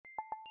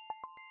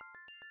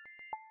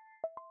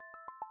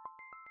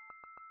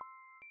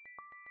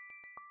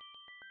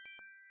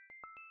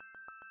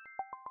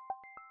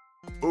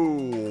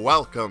Ooh,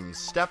 welcome.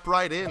 Step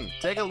right in.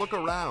 Take a look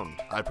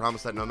around. I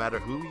promise that no matter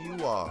who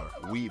you are,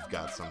 we've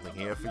got something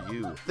here for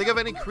you. Think of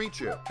any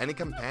creature, any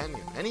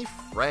companion, any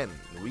friend.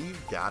 We've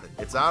got it.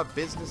 It's our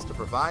business to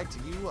provide to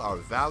you, our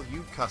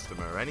valued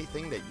customer,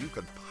 anything that you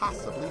could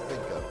possibly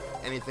think of.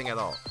 Anything at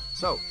all.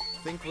 So,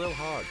 think real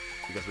hard,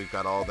 because we've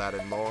got all that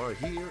and more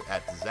here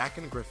at Zack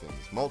and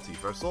Griffin's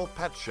Multiversal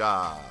Pet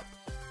Shop.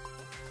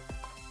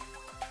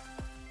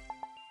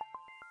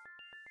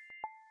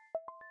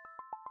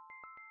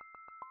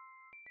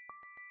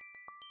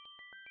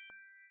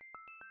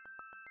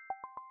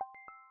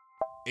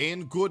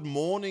 And good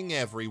morning,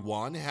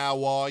 everyone.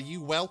 How are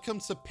you? Welcome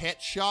to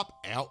Pet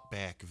Shop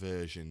Outback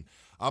version.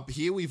 Up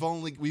here,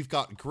 we've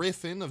got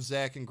Griffin of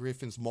Zack and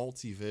Griffin's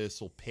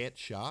Multiversal Pet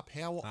Shop.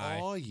 How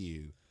are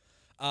you?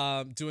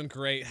 Doing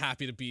great.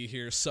 Happy to be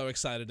here. So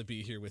excited to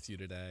be here with you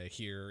today,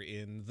 here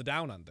in the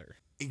Down Under.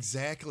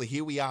 Exactly.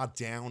 Here we are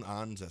down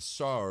under.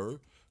 So,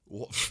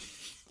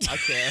 I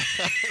can't.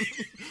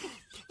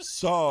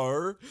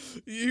 So,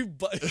 you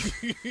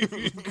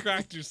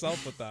cracked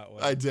yourself with that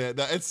one. I did.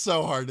 It's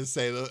so hard to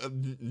say.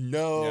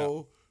 No.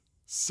 Yeah.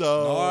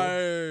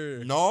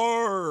 So.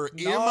 No.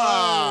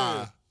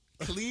 Emma.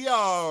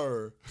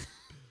 Cleo.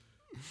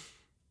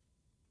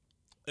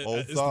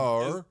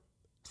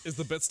 Is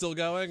the bit still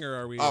going, or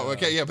are we? Oh,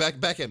 okay. Yeah,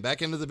 back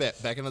into the bit.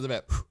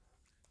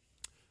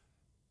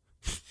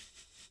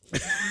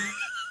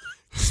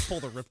 Just pull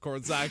the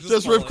ripcord, Zach.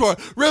 Just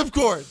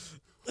ripcord.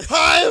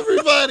 Hi,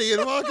 everybody,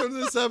 and welcome to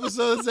this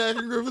episode of Zack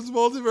and Griffin's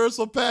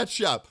Multiversal Pet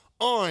Shop.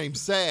 I'm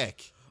Zack.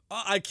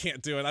 I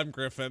can't do it. I'm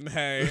Griffin.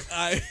 Hey,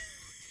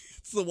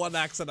 it's the one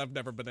accent I've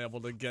never been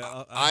able to get.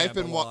 I've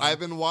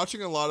been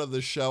watching a lot of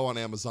this show on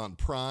Amazon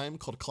Prime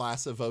called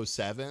Class of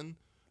 07.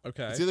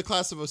 Okay, it's either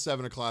Class of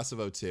 07 or Class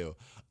of 02.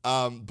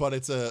 But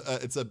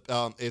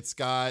it's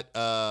got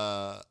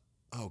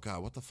oh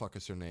god, what the fuck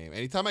is her name?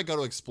 Anytime I go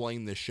to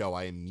explain this show,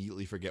 I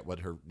immediately forget what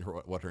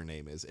her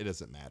name is. It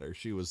doesn't matter.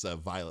 She was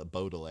Violet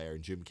Baudelaire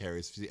in Jim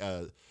Carrey's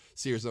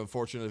Series of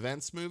Unfortunate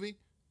Events movie.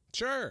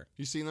 Sure.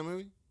 You seen the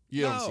movie?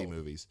 You don't see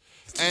movies.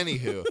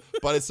 Anywho,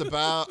 but it's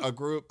about a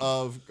group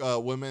of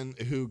women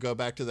who go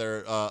back to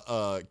their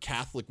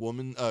Catholic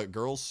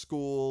girls'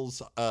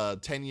 school's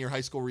 10-year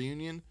high school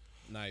reunion.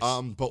 Nice.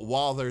 But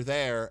while they're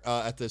there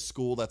at this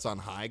school that's on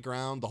high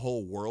ground, the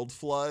whole world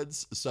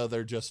floods, so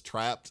they're just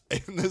trapped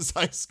in this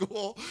high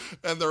school,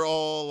 and they're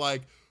all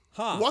like,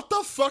 what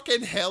the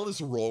fucking hell is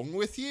wrong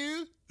with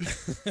you?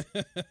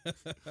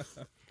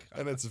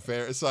 And it's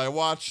fair. So I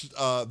watched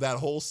that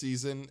whole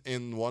season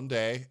in one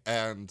day,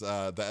 and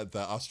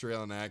the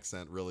Australian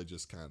accent really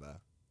just kind of...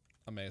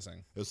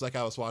 Amazing. It was like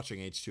I was watching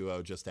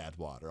H2O just add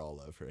water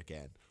all over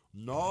again.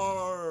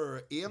 No,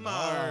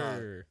 Emma.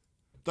 No.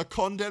 The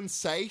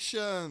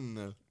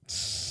condensation.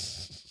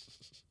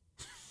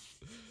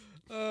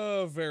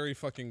 Oh, very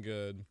fucking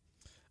good.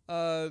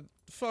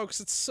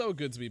 Folks, it's so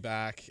good to be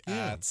back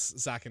at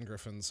Zack and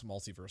Griffin's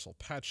Multiversal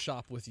Pet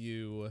Shop with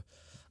you.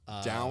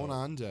 Down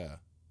under.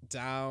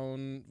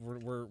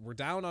 We're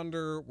down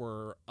under.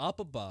 We're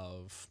up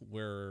above.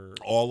 We're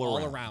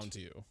all around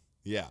you.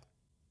 Yeah.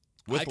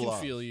 I can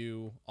feel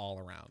you all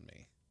around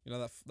me. You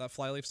know that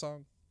Flyleaf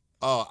song?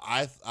 Oh,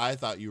 I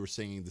thought you were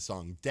singing the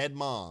song Dead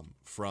Mom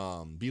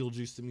from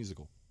Beetlejuice the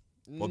Musical.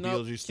 Well,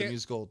 no, Beetlejuice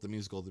the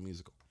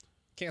musical.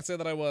 Can't say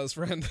that I was,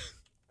 friend.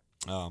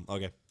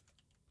 Okay.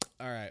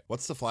 All right.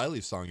 What's the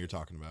Flyleaf song you're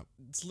talking about?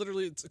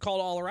 It's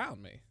called All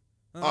Around Me.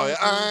 Oh, yeah.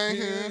 I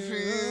can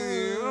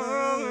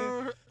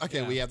feel...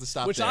 Okay, we have to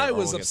stop Which there. I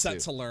was upset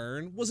to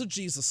learn was a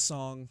Jesus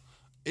song.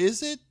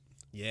 Is it?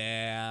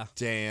 Yeah.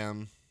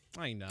 Damn.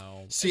 I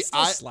know. See, it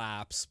still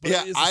slaps, but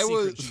it is a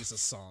secret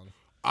Jesus song.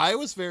 I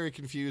was very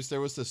confused. There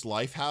was this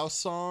Lifehouse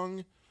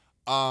song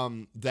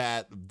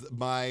that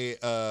my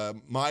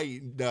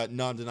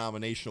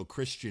non-denominational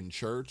Christian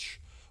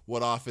church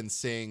would often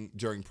sing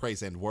during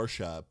praise and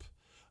worship.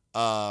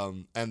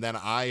 And then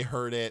I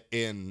heard it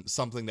in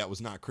something that was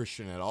not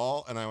Christian at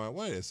all. And I went,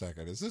 wait a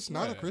second, is this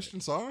not a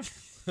Christian song?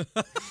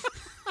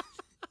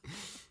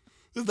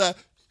 Is that,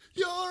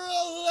 you're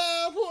all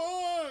I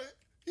want,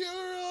 you're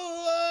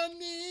all I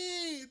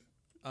need.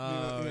 You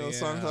know the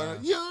song talking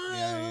about, you're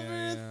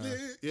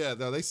everything. Yeah,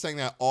 no, they sang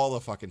that all the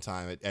fucking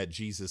time at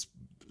Jesus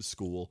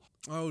School.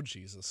 Oh,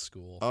 Jesus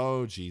School.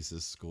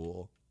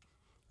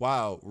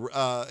 Wow. What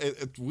I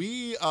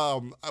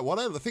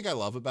think I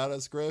love about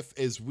us, Griff,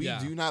 is we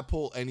do not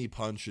pull any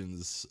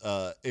punches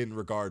in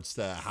regards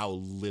to how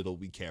little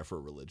we care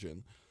for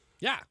religion.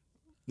 Yeah.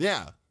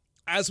 Yeah.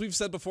 As we've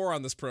said before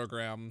on this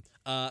program,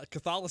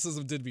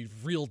 Catholicism did me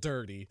real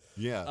dirty.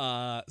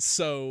 Yeah.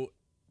 So...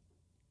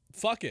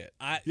 fuck it.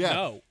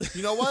 No.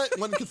 You know what?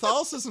 When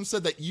Catholicism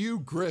said that you,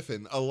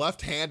 Griffin, a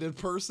left-handed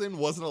person,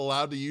 wasn't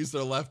allowed to use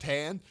their left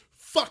hand,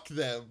 fuck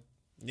them.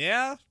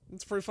 Yeah,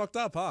 it's pretty fucked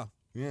up, huh?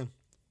 Yeah.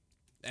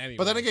 Anyway.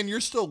 But then again,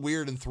 you're still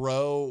weird and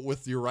throw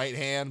with your right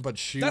hand, but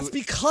shoot. That's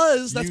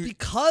because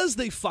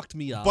they fucked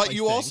me up. But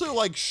you also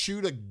like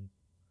shoot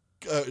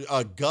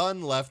a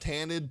gun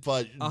left-handed,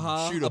 but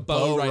shoot a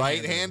bow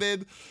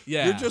right-handed.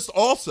 Yeah, you're just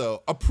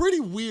also a pretty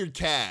weird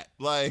cat.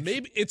 Like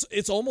maybe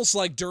it's almost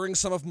like during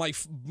some of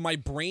my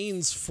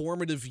brain's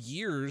formative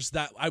years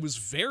that I was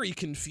very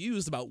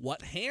confused about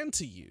what hand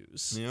to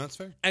use. Yeah, that's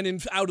fair.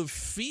 And out of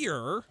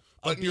fear,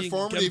 but in your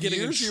formative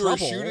years, you were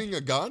shooting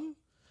a gun.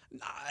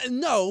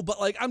 No, but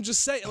like I'm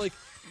just saying, like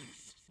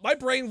my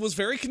brain was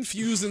very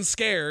confused and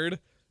scared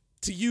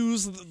to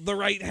use the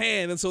right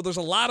hand, and so there's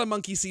a lot of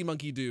monkey see,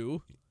 monkey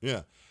do.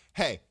 Yeah.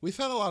 Hey, we've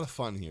had a lot of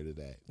fun here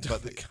today.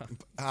 But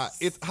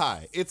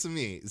it's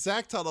me,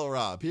 Zach Tuttle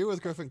Rob, here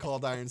with Griffin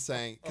Cold Iron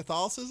saying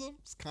Catholicism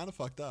is kind of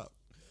fucked up.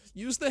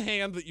 Use the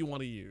hand that you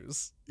want to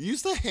use.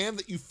 Use the hand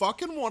that you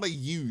fucking want to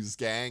use,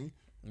 gang.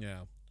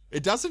 Yeah.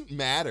 It doesn't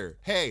matter.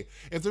 Hey,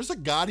 if there's a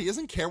God, he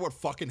doesn't care what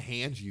fucking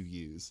hand you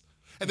use.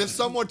 And if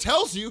someone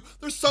tells you,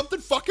 there's something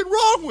fucking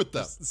wrong with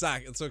them.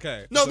 Zach, it's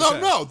okay.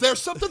 No.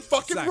 There's something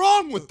fucking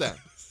wrong with them.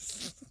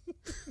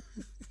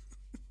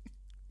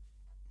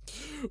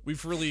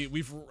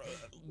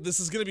 This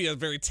is going to be a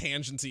very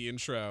tangenty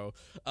intro,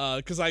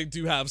 because I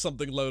do have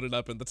something loaded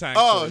up in the tank.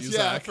 Oh, for you, yeah,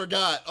 Zach. I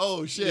forgot.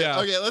 Oh, shit.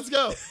 Yeah. Okay, let's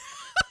go.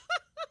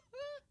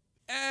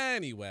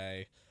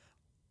 Anyway,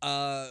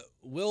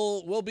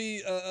 we'll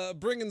be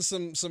bringing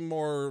some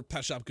more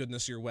Pet Shop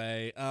goodness your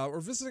way. We're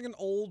visiting an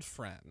old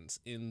friend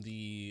in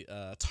the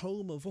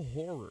Tome of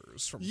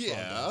Horrors from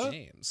Frog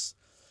Games.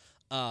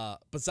 But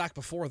Zach,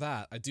 before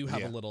that, I do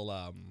have a little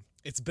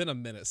it's been a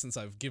minute since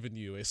I've given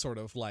you a sort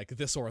of like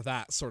this or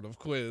that sort of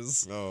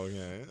quiz. Oh,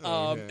 okay.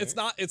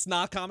 It's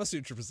not Kama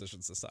Sutra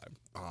positions this time.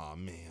 Oh,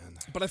 man.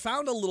 But I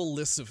found a little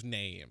list of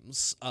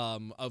names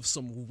of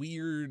some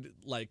weird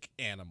like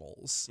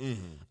animals.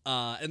 And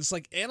it's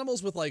like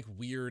animals with like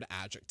weird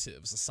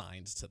adjectives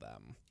assigned to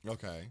them.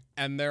 Okay.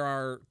 And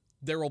there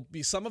will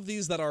be some of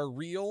these that are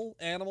real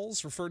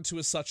animals referred to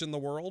as such in the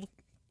world,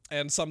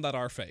 and some that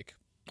are fake.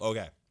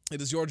 Okay. It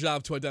is your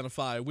job to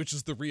identify which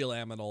is the real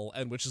animal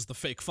and which is the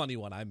fake funny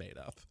one I made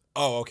up.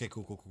 Oh, okay,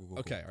 cool.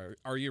 Okay,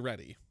 are you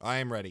ready? I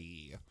am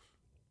ready.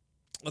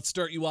 Let's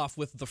start you off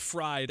with the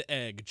fried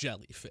egg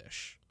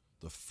jellyfish.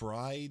 The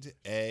fried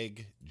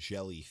egg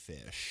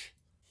jellyfish.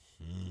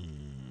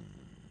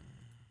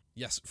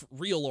 Yes,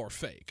 real or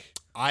fake.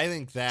 I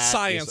think that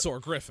science or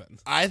Griffin.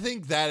 I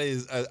think that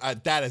is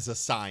a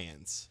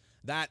science.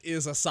 That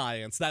is a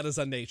science. That is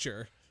a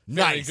nature.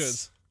 Very nice. Good.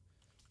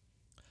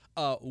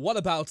 What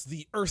about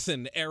the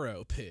earthen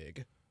arrow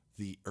pig?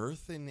 The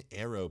earthen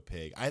arrow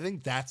pig. I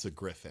think that's a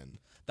griffin.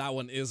 That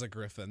one is a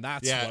griffin.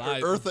 That's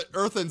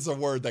earthen's a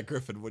word that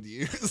Griffin would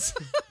use.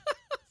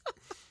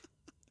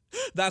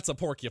 That's a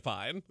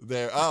porcupine.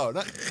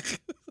 What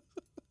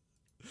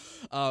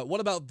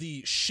about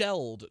the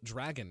shelled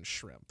dragon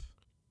shrimp?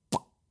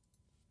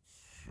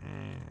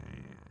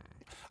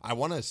 I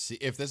want to see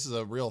if this is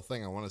a real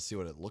thing. I want to see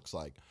what it looks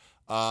like.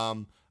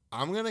 I'm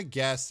gonna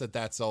guess that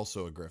that's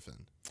also a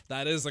griffin.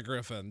 That is a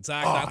griffin.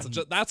 Zach,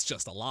 that's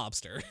just a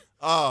lobster.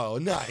 Oh,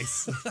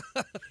 nice.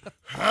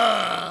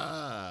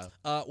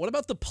 What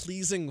about the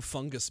pleasing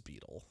fungus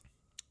beetle?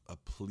 A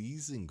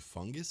pleasing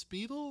fungus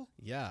beetle?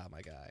 Yeah,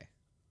 my guy.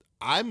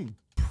 I'm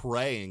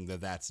praying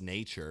that that's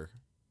nature.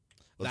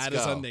 That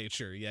is a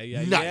nature.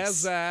 Yeah, nice. Yeah,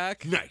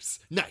 Zach.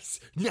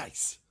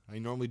 Nice. I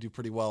normally do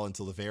pretty well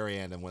until the very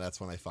end, and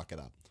that's when I fuck it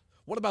up.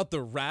 What about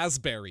the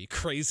raspberry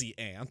crazy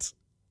ant?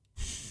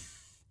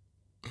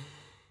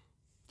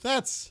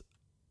 That's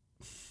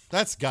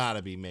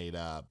gotta be made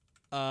up.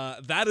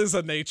 That is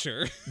a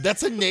nature.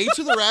 That's a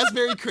nature, the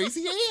raspberry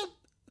crazy ant?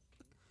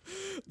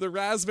 The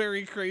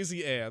raspberry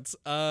crazy ant.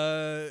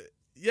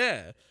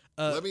 Yeah.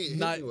 Let me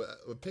hit you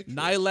a picture.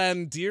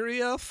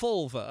 Nylanderia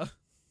fulva.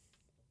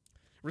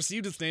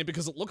 Received its name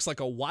because it looks like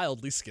a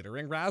wildly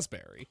skittering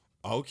raspberry.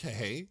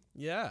 Okay.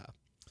 Yeah.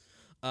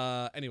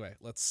 Anyway,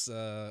 let's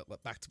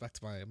back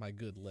to my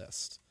good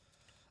list.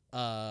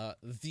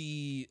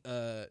 The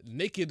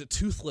naked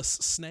toothless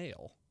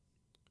snail.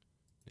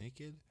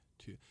 Naked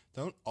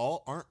aren't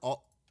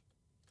all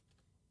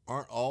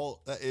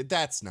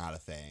that's not a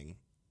thing.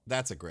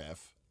 That's a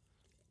griff.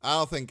 I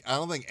don't think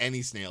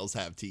any snails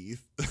have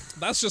teeth.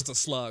 That's just a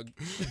slug.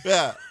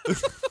 Yeah.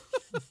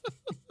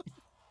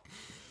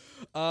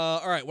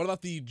 All right, what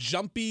about the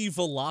jumpy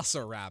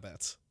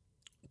velocirabbit?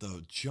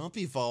 The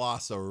jumpy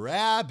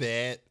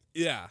velocirabbit?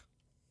 Yeah.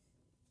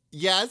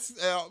 Yeah,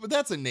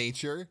 that's a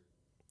nature.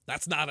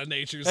 That's not a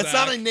nature, That's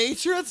Zach. not a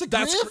nature, that's a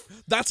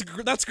griff?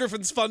 That's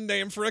Griffin's fun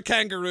name for a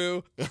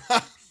kangaroo.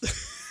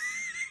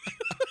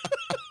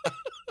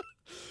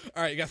 All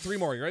right, you got 3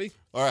 more. You ready?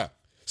 All right.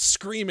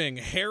 Screaming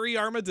hairy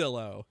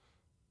armadillo.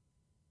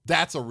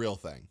 That's a real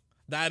thing.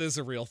 That is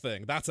a real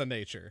thing. That's a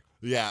nature.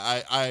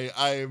 Yeah,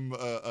 I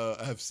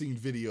have seen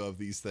video of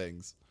these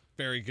things.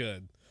 Very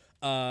good.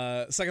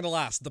 Second to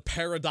last, the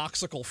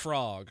paradoxical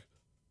frog.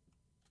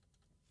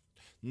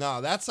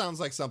 No, that sounds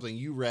like something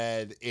you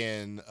read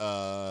in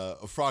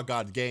Frog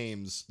God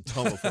Games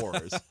Tome of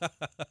Horrors.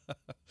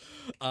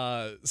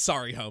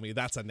 Sorry, homie,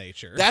 that's a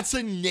nature. That's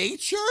a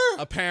nature?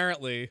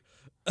 Apparently.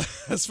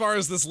 as far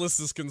as this list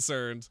is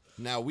concerned.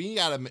 Now, we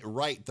gotta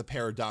write the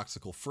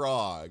paradoxical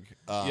frog,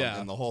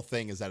 and the whole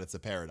thing is that it's a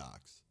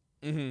paradox.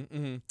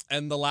 And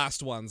the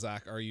last one,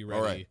 Zach, are you ready?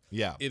 All right,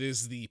 yeah. It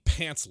is the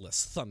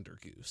pantsless thunder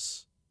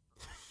goose.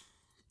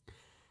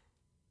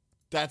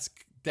 That's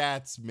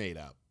made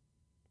up.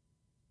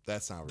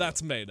 That's not real.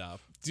 That's made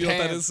up. Do you know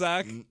what that is,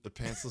 Zach? The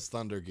pantsless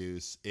thunder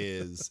goose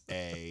is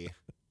a...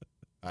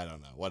 I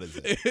don't know. What is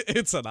it?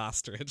 It's an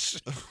ostrich.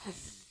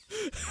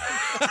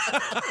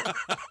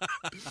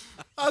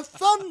 A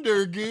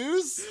thunder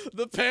goose?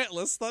 The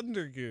pantless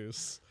thunder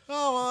goose.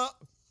 Oh,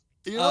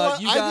 you know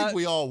what? I think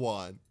we all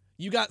won.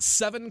 You got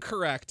 7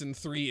 correct and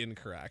 3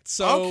 incorrect.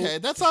 So okay,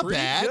 that's not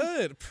bad.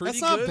 Good. Pretty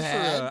that's good not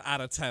bad. for an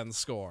out of 10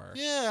 score.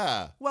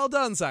 Yeah. Well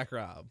done, Zach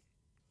Rob.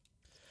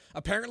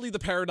 Apparently, the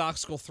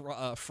paradoxical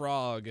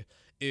frog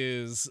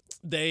is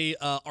they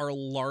are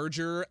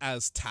larger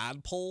as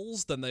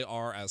tadpoles than they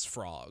are as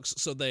frogs.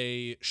 So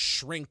they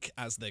shrink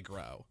as they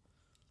grow.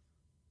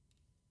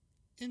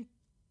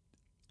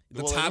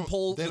 The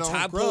tadpoles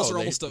are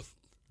almost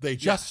They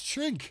just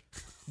shrink.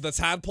 The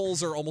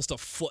tadpoles are almost a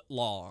foot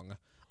long.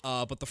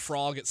 But the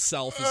frog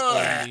itself is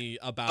only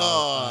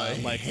about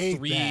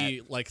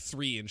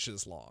 3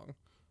 inches long.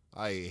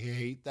 I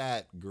hate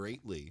that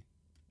greatly.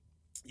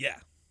 Yeah.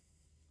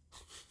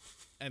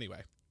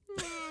 Anyway.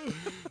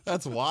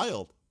 That's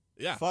wild.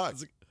 Yeah. Fuck.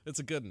 It's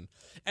a good one.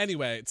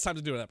 Anyway, it's time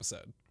to do an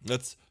episode.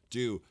 Let's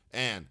do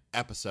an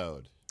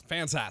episode.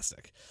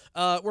 Fantastic.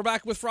 We're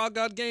back with Frog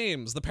God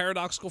Games, the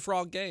Paradoxical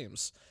Frog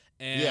Games.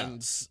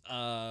 And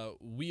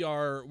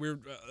we're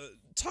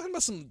talking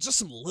about some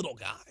little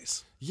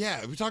guys.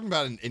 Yeah, we're talking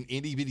about an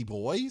itty bitty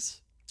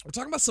boys. We're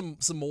talking about some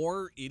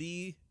more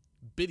itty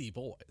bitty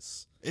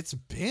boys. It's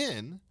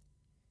been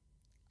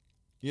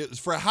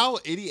for how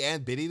itty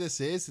and bitty this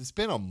is. It's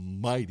been a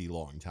mighty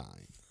long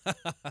time.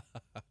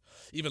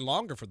 Even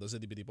longer for those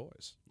itty bitty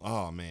boys.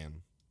 Oh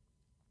man.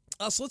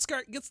 So let's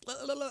get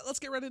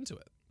right into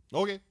it.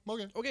 Okay.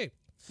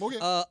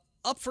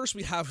 Up first,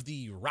 we have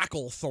the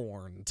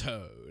Racklethorn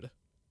toad.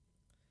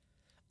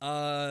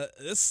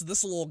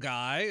 This little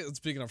guy,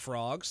 speaking of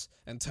frogs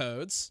and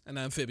toads and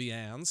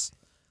amphibians,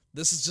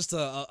 this is just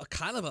a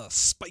kind of a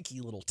spiky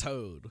little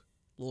toad.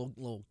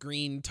 Little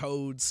green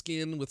toad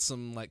skin with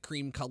some like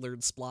cream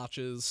colored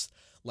splotches.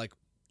 Like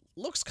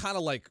looks kind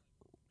of like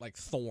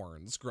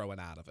thorns growing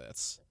out of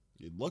it.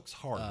 It looks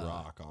hard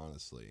rock,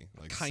 honestly.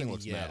 Like kind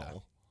of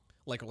metal.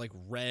 Like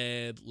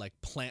red, like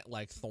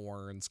plant-like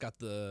thorns. Got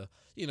the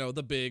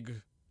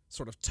big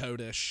sort of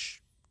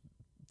toadish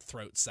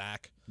throat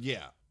sac.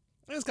 Yeah.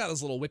 And it's got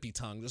his little whippy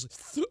tongue.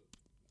 Just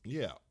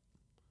yeah.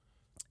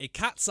 A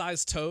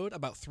cat-sized toad,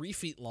 about 3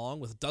 feet long,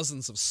 with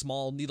dozens of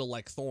small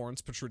needle-like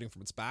thorns protruding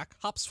from its back,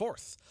 hops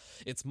forth.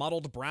 Its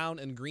mottled brown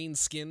and green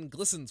skin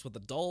glistens with a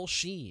dull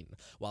sheen,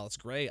 while its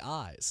gray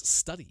eyes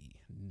study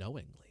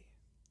knowingly.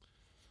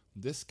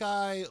 This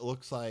guy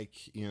looks like,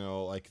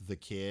 like the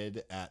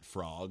kid at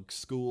frog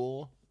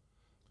school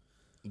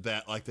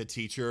that like the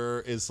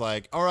teacher is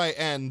like, all right,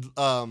 and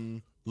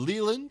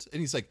Leland, and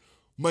he's like,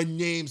 my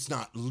name's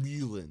not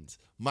Leland,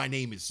 my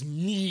name is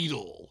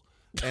Needle,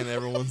 and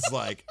everyone's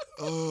like,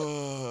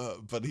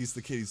 but he's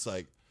the kid. He's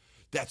like,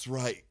 that's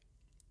right,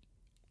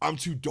 I'm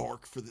too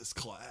dark for this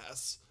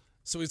class.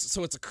 So it's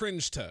a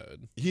cringe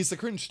toad. He's the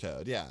cringe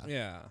toad, yeah.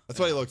 Yeah. That's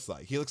what he looks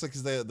like. He looks like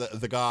he's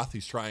the goth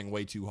who's trying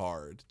way too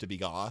hard to be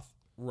goth.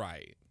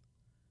 Right.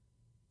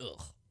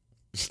 Ugh.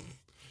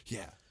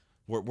 Yeah.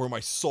 Where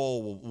my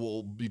soul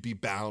will be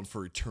bound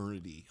for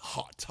eternity.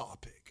 Hot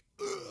topic.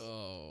 Ugh.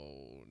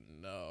 Oh,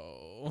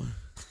 no.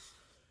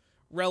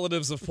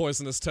 Relatives of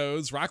poisonous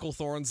toads,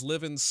 Racklethorns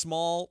live in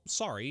small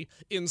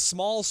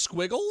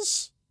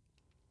squiggles?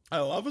 I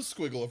love a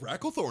squiggle of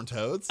Racklethorn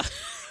toads.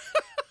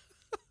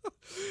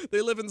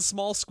 They live in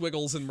small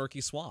squiggles in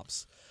murky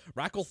swamps.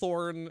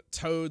 Racklethorn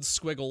toad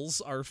squiggles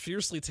are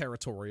fiercely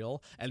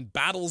territorial, and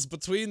battles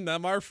between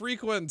them are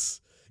frequent.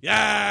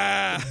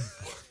 Yeah!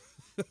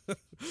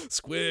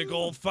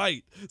 Squiggle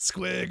fight!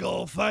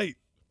 Squiggle fight!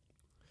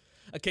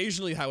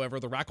 Occasionally, however,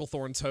 the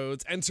Racklethorn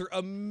toads enter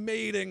a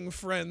mating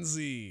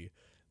frenzy.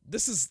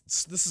 This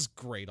is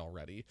great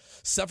already.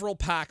 Several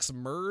packs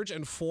merge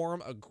and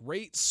form a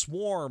great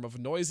swarm of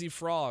noisy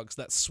frogs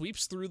that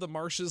sweeps through the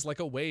marshes like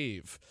a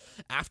wave.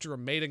 After a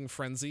mating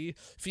frenzy,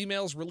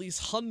 females release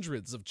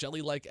hundreds of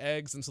jelly-like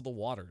eggs into the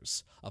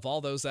waters. Of all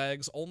those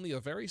eggs, only a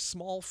very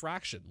small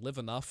fraction live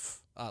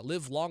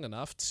long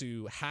enough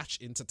to hatch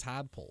into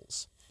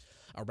tadpoles.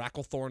 A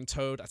Racklethorn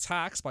toad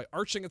attacks by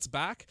arching its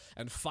back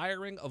and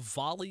firing a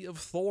volley of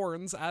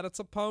thorns at its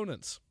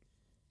opponent.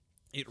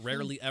 It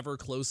rarely ever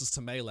closes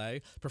to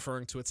melee,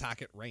 preferring to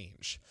attack at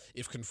range.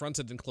 If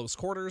confronted in close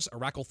quarters, a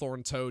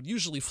Racklethorn toad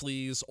usually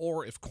flees,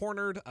 or if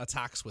cornered,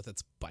 attacks with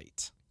its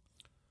bite.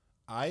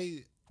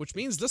 Which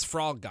means this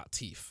frog got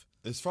teeth.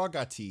 This frog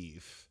got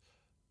teeth.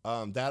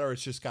 That or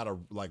it's just got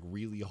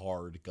really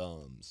hard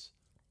gums.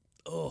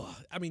 Ugh.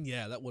 I mean,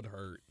 yeah, that would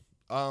hurt.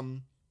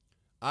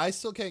 I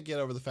still can't get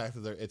over the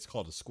fact that it's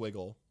called a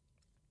squiggle.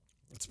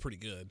 It's pretty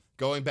good.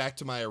 Going back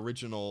to my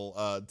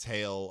original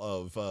tale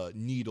of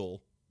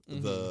Needle.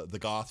 the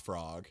goth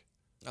frog.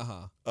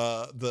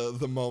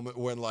 The moment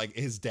when like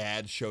his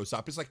dad shows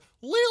up, he's like,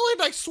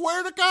 Leland, I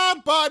swear to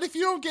God, bud, if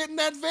you don't get in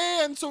that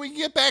van so we can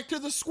get back to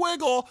the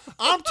Squiggle,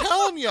 I'm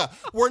telling you,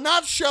 we're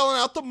not shelling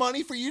out the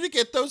money for you to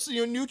get those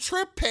new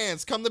trip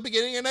pants come the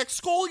beginning of next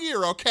school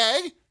year,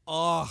 okay?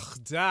 Oh,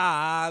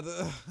 Dad.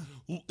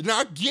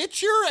 Now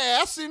get your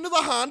ass into the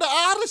Honda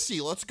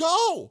Odyssey. Let's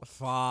go.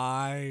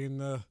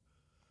 Fine.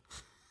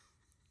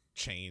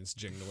 Chains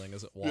jingling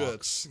as it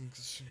walks.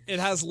 It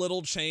has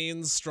little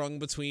chains strung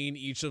between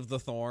each of the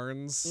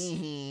thorns.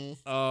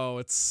 Oh,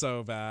 it's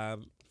so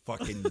bad.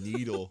 Fucking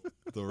Needle,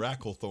 the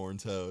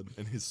Racklethorn toad,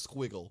 and his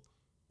Squiggle.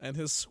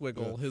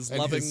 His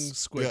loving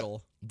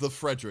Squiggle. The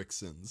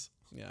Fredericksons.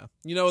 Yeah.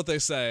 You know what they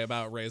say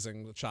about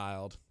raising a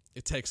child.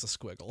 It takes a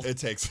Squiggle. It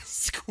takes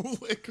a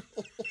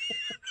Squiggle.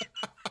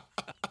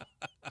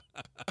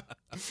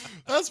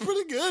 That's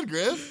pretty good,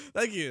 Griff.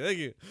 Thank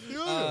you.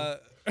 Yeah.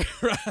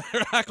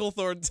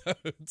 Racklethorn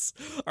toads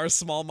are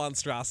small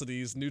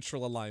monstrosities,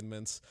 neutral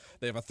alignment.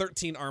 They have a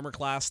 13 armor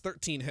class,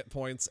 13 hit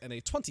points, and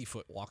a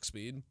 20-foot walk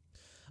speed.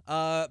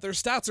 Their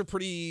stats are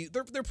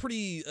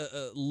pretty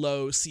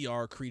low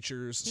CR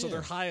creatures, so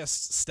their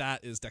highest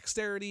stat is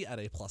dexterity at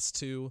a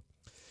 +2.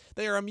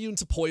 They are immune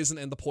to poison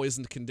and the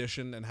poisoned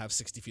condition and have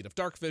 60 feet of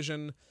dark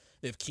vision.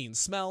 They have keen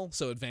smell,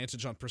 so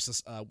advantage on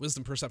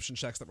wisdom perception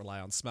checks that rely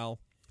on smell.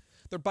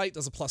 Their bite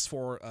does a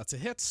 +4 to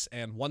hit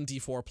and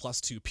 1d4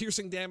 +2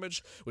 piercing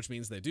damage, which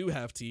means they do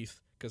have teeth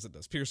because it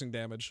does piercing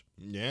damage.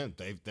 Yeah,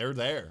 they're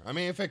there. I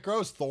mean, if it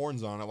grows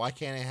thorns on it, why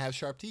can't it have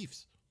sharp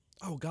teeth?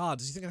 Oh, God.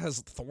 Do you think it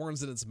has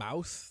thorns in its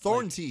mouth?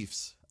 Thorn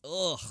teeth.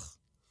 Ugh.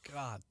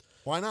 God.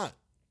 Why not?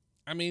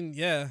 I mean,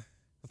 yeah.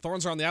 The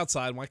thorns are on the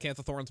outside. Why can't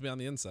the thorns be on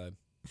the inside?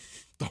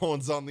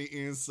 Thorns on the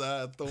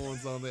inside,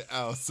 thorns on the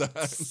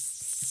outside.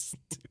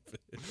 Stupid.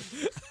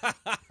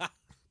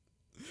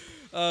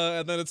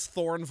 And then its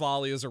Thorn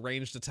Volley is a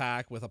ranged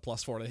attack with a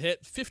 +4 to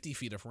hit, 50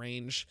 feet of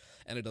range,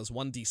 and it does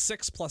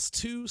 1d6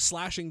 +2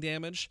 slashing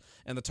damage,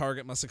 and the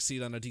target must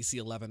succeed on a DC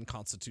 11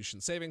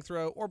 Constitution saving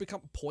throw or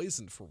become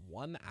poisoned for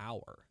 1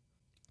 hour.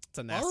 It's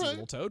a nasty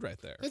little toad right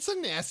there. It's a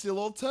nasty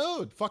little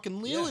toad.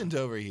 Fucking Leland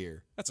over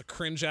here. That's a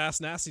cringe-ass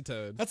nasty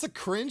toad. That's a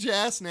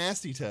cringe-ass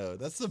nasty toad.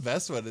 That's the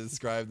best way to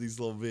describe these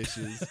little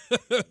bitches.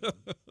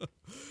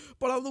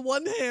 But on the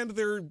one hand,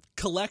 their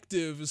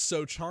collective is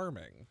so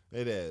charming.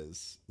 It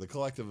is. The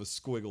collective of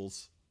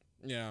Squiggles.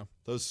 Yeah.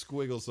 Those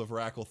Squiggles of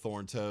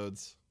Racklethorn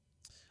toads.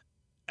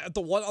 On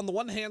the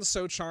one hand,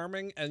 so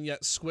charming, and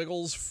yet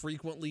Squiggles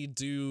frequently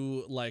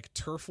do, like,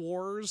 turf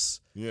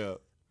wars. Yeah.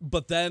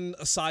 But then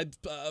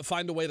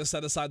find a way to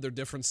set aside their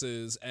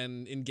differences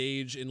and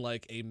engage in,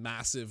 like, a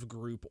massive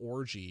group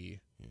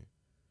orgy.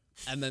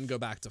 And then go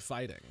back to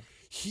fighting.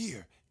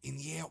 Here, in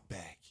the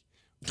outback,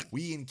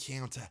 we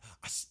encounter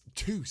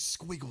 2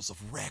 Squiggles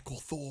of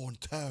Racklethorn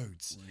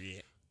toads.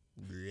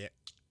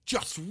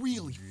 Just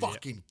really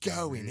fucking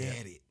going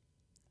at it.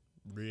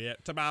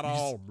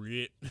 Tomato.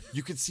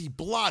 You can see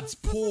blood's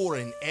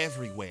pouring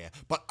everywhere.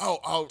 But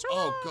oh,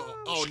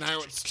 now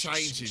it's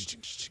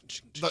changing.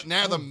 But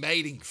now the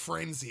mating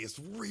frenzy is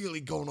really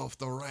going off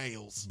the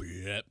rails.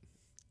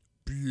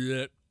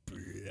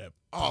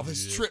 Oh,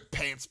 this trip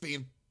pants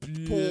being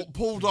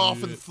pulled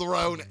off and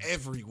thrown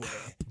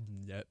everywhere.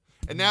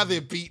 And now they're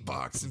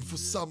beatboxing for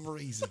some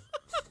reason.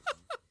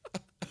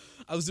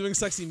 I was doing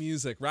sexy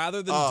music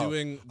rather than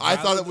doing. I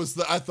thought it was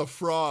the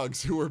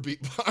frogs who were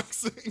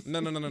beatboxing.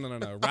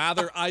 No.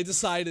 Rather, I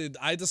decided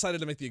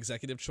to make the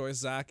executive choice,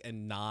 Zach,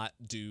 and not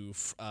do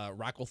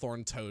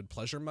Racklethorn toad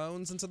pleasure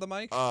moans into the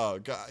mic. Oh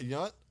God, you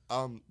know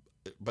what?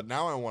 But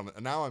now I want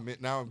to. Now I'm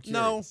curious.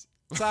 No,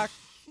 Zach,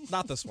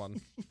 not this one.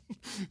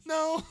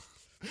 No.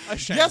 I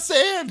shan't. Yes,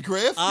 and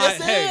Griff.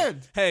 Yes,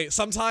 and. Hey,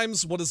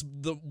 sometimes what is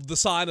the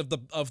sign of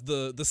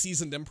the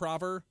seasoned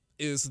improver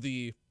is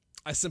the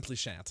I simply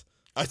shan't.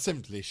 I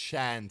simply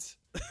shan't.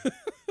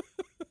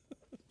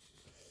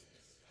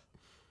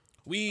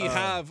 We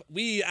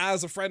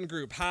as a friend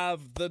group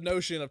have the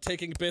notion of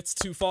taking bits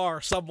too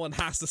far. Someone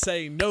has to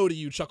say no to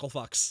you,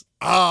 chucklefucks.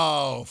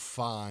 Oh,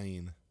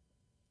 fine.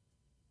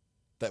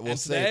 That we'll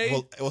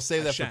today, we'll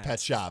save that for Pet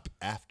Shop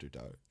after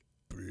dark.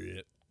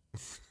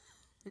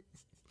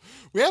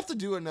 We have to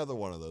do another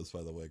one of those,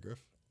 by the way, Griff.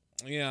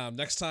 Yeah,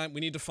 next time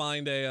we need to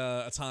find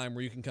a time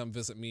where you can come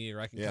visit me or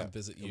I can come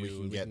visit you. We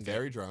can get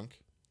very drunk.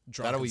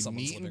 That'll we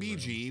meet in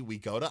BG. Room. We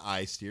go to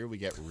iSteer. We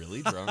get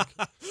really drunk.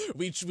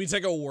 we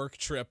take a work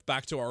trip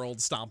back to our old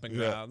stomping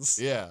grounds.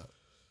 Yeah.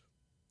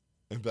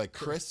 And be like,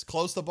 Chris,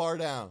 close the bar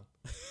down.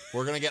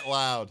 We're gonna get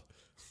loud.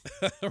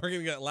 We're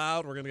gonna get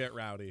loud. We're gonna get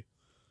rowdy.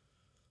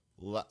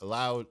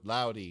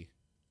 Loudy.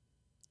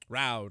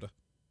 Rowd.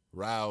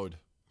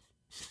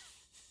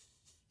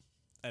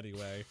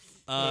 Anyway,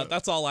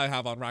 that's all I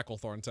have on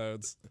Racklethorn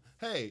toads.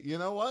 Hey, you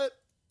know what?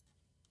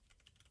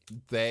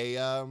 They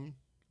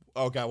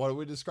oh God, what do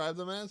we describe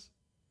them as?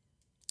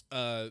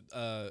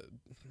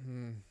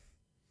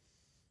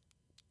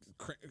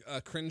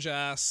 cringe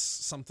ass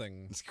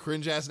something. It's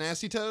cringe ass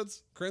nasty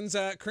toads. Cringe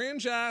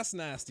ass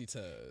nasty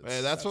toads.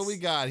 Hey, that's what we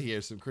got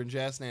here. Some cringe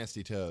ass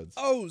nasty toads.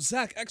 Oh,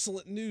 Zach,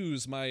 excellent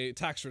news! My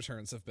tax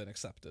returns have been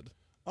accepted.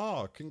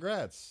 Oh,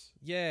 congrats.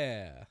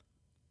 Yeah.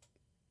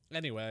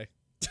 Anyway.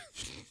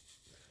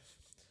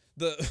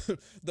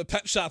 The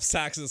pet shop's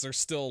taxes are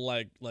still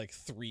like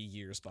 3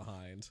 years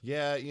behind.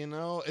 Yeah,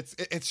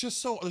 it's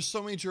just there's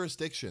so many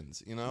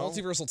jurisdictions,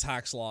 Multiversal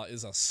tax law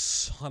is a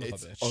son of a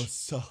bitch.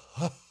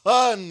 A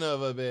son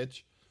of a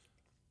bitch.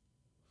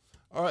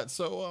 All right,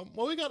 so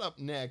what we got up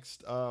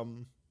next?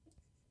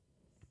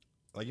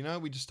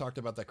 We just talked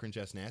about that cringe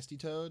ass nasty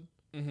toad.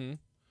 Mm-hmm.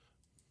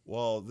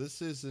 Well,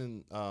 this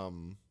isn't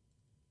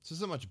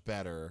much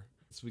better.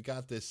 So we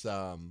got this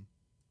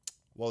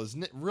this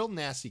real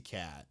nasty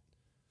cat.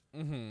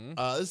 Mm-hmm.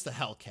 This is the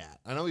Hellcat.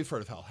 I know we've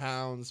heard of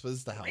hellhounds, but this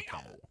is the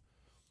Hellcat.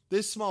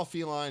 This small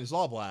feline is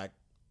all black,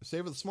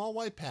 save with a small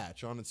white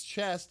patch on its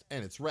chest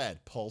and its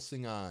red,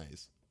 pulsing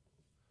eyes.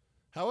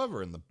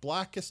 However, in the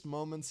blackest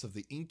moments of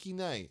the inky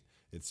night,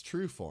 its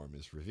true form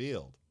is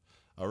revealed.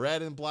 A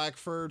red and black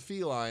furred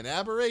feline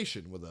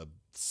aberration with a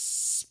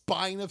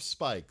spine of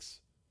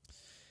spikes.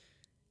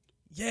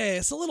 Yeah,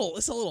 it's a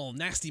little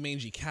nasty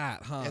mangy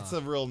cat, huh? It's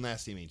a real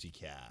nasty mangy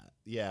cat.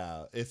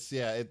 Yeah,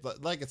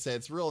 like I said,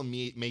 it's real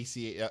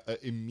emaciated.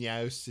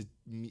 I was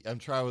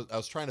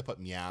trying to put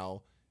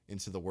meow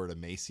into the word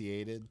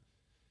emaciated.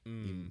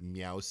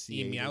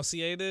 Meowciated.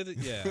 Meowciated?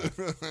 Yeah.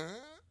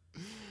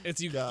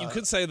 You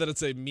could say that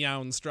it's a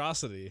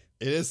meownstrosity.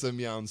 It is a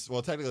meow.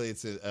 Well, technically,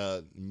 it's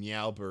a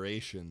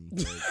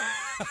meowberation.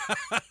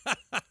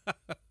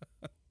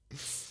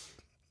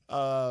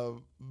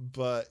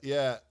 But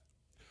yeah.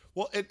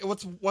 Well,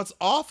 what's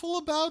awful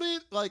about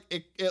it, like,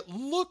 it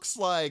looks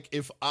like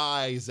if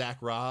Zach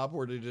Robb,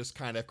 were to just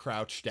kind of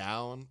crouch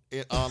down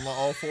on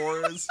all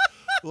fours.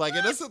 Like,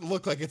 it doesn't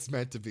look like it's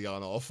meant to be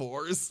on all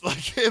fours.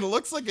 Like, it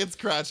looks like it's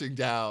crouching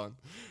down.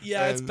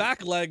 Yeah, its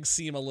back legs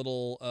seem a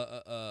little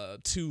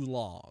too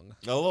long.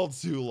 A little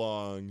too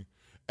long.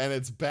 And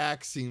its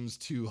back seems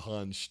too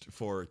hunched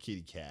for a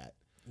kitty cat.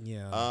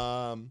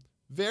 Yeah.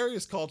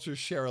 Various cultures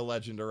share a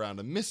legend around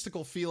a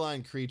mystical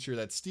feline creature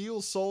that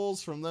steals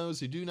souls from those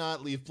who do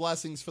not leave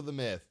blessings for the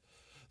myth.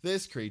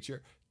 This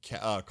creature,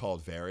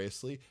 called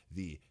variously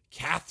the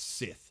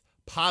Cathsith,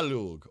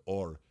 Palug,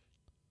 or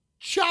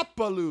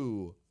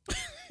Chapaloo,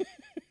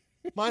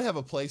 might have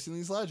a place in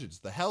these legends.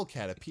 The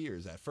Hellcat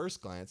appears at first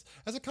glance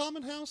as a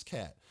common house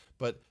cat,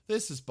 but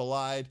this is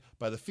belied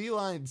by the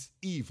feline's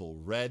evil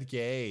red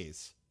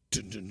gaze.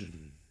 Dun, dun,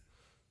 dun.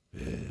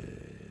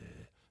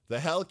 The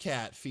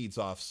Hellcat feeds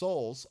off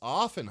souls,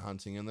 often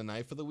hunting in the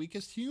night for the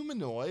weakest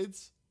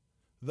humanoids,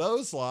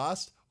 those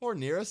lost or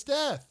nearest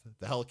death.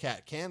 The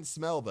Hellcat can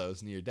smell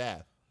those near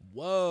death.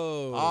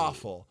 Whoa.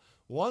 Awful.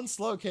 Once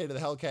located, the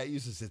Hellcat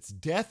uses its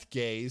death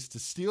gaze to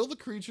steal the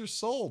creature's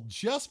soul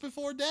just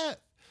before death.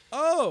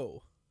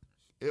 Oh.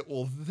 It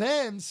will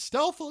then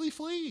stealthily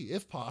flee,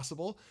 if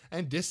possible,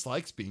 and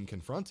dislikes being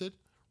confronted,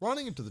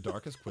 running into the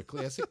dark as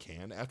quickly as it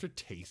can after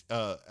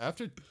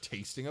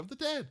tasting of the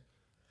dead.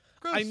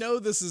 Gross. I know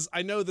this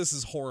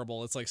is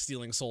horrible. It's like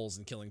stealing souls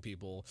and killing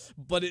people.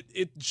 But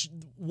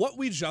what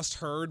we just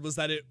heard was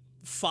that it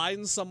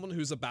finds someone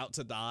who's about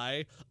to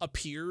die,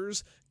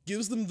 appears,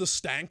 gives them the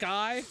stank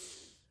eye,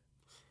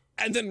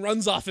 and then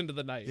runs off into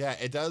the night. Yeah,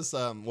 it does.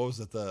 What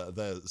was it?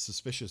 The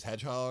suspicious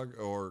hedgehog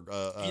or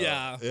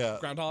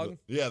groundhog.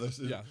 Yeah.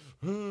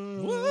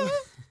 What?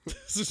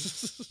 Let's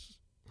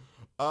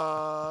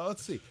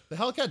see. The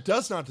Hellcat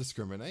does not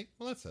discriminate.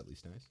 Well, that's at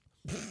least nice.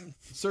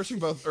 Searching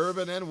both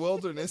urban and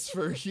wilderness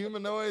for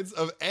humanoids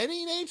of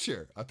any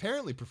nature,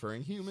 apparently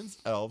preferring humans,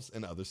 elves,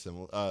 and other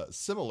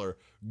similar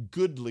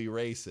goodly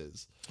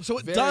races. So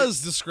it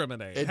does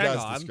discriminate. It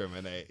does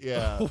discriminate,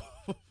 yeah.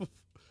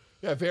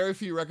 Yeah, very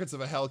few records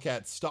of a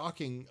Hellcat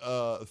stalking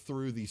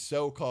through the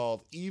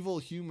so-called evil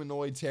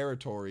humanoid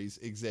territories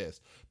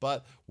exist.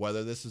 But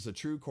whether this is a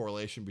true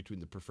correlation between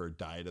the preferred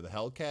diet of the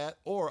Hellcat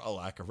or a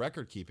lack of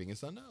record keeping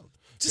is unknown.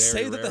 Just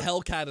say that the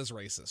Hellcat is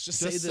racist. Just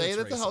say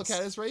that the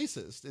Hellcat is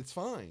racist. It's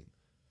fine.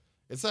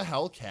 It's a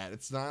Hellcat.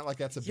 It's not like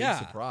that's a big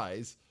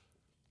surprise.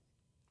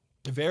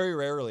 Very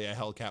rarely a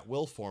Hellcat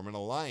will form an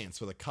alliance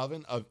with a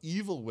coven of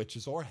evil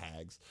witches or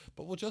hags,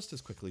 but will just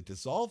as quickly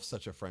dissolve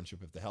such a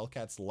friendship if the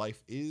Hellcat's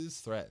life is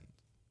threatened.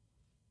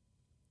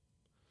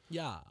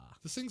 Yeah.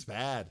 This thing's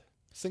bad.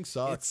 This thing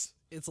sucks.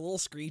 It's a little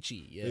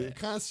screechy, yeah. It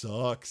kind of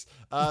sucks.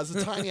 It's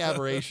a tiny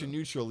aberration,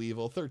 neutral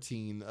evil,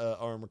 13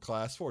 armor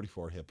class,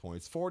 44 hit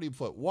points,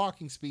 40-foot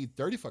walking speed,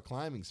 30-foot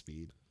climbing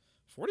speed.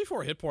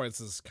 44 hit points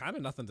is kind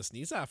of nothing to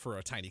sneeze at for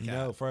a tiny cat.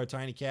 No, for a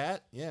tiny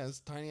cat, yeah, it's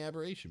a tiny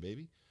aberration,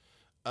 baby.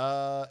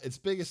 Its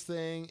biggest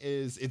thing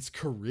is its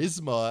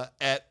charisma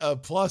at a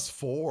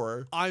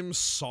 +4. I'm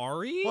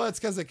sorry? Well, it's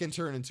because it can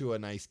turn into a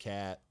nice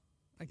cat.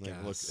 I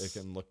guess. It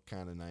can look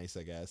kind of nice,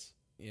 I guess.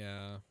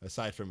 Yeah.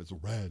 Aside from its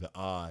red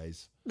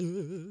eyes.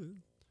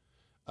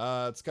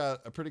 It's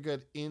got a pretty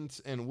good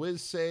int and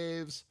whiz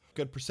saves,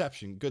 good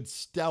perception, good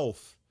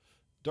stealth,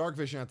 dark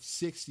vision out to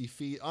 60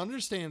 feet,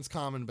 understands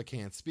common but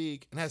can't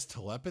speak, and has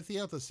telepathy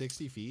out to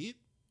 60 feet?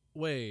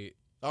 Wait.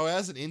 Oh, it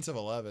has an int of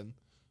 11.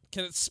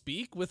 Can it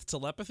speak with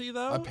telepathy,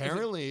 though?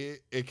 Apparently,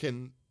 it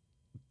can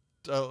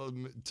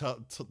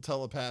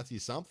telepath you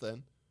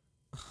something.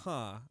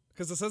 Huh.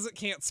 Because it says it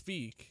can't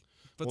speak.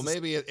 But Well,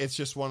 maybe it's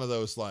just one of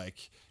those,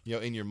 like, you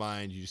know, in your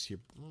mind, you just hear...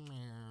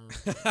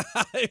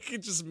 it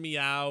could just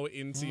meow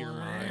into your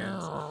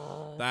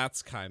mind.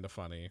 That's kind of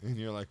funny. And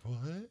you're like,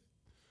 what?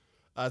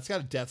 It's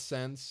got a death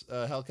sense.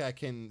 Hellcat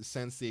can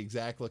sense the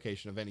exact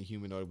location of any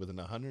humanoid within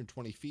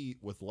 120 feet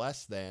with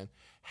less than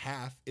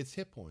half its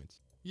hit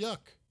points. Yuck.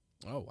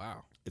 Oh,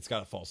 wow. It's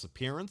got a false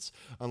appearance.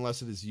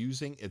 Unless it is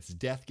using its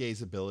death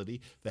gaze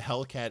ability, the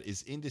Hellcat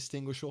is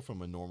indistinguishable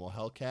from a normal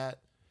Hellcat.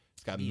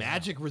 It's got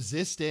magic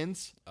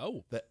resistance.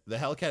 Oh. The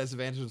Hellcat has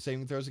advantage on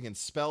saving throws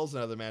against spells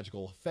and other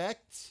magical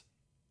effects.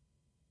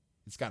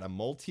 It's got a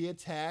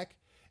multi-attack.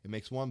 It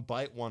makes 1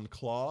 bite, 1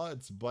 claw.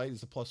 Its bite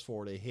is a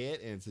 +4 to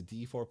hit, and it's a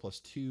D4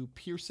 +2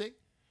 piercing.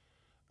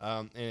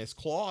 And its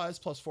claw is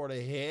 +4 to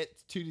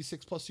hit,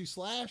 2d6 +2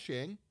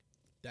 slashing.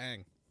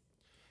 Dang.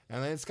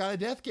 And then it's got a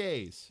death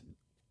gaze.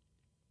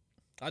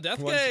 A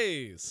death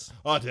gaze.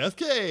 A death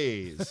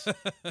gaze.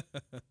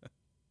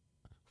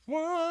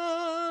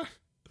 What?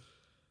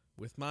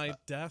 With my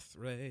death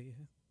ray.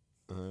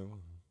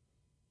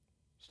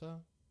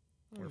 Stop.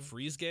 Or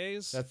freeze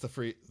gaze. That's the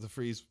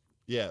freeze.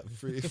 Yeah,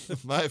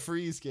 my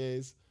freeze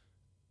gaze.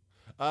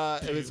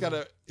 And it's got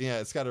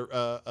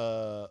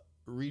a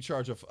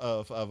recharge of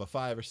a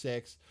 5 or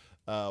 6.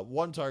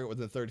 1 target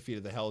within 30 feet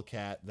of the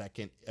Hellcat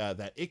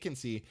that it can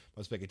see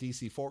must make a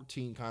DC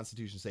 14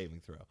 Constitution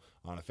saving throw.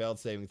 On a failed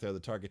saving throw, the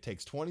target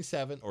takes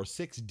 27 or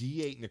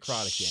 6d8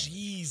 necrotic damage.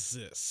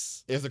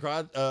 Jesus. If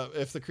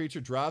the creature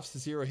drops to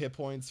 0 hit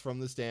points from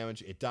this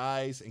damage, it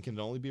dies and can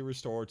only be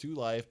restored to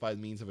life by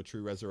means of a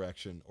true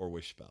resurrection or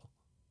wish spell.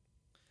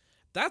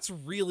 That's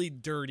really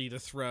dirty to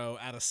throw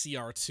at a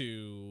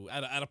CR2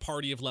 at a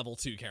party of level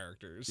 2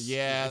 characters.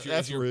 Yeah,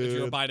 if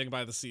you're abiding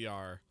by the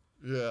CR.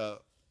 Yeah.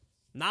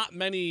 Not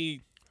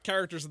many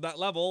characters at that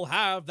level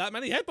have that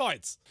many hit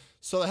points.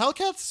 So the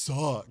Hellcat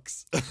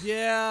sucks.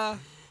 Yeah.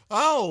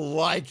 I don't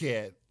like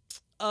it.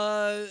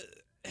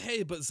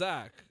 Hey, but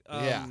Zach.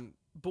 Yeah.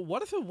 But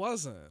what if it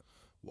wasn't?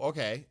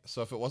 Okay,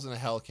 so if it wasn't a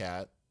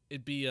Hellcat,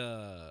 it'd be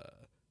a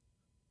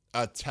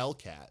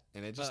Telcat,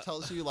 and it just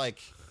tells you like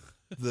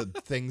the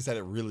things that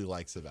it really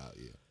likes about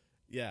you.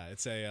 Yeah,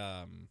 it's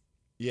a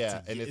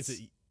yeah,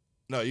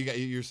 no,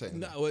 you're saying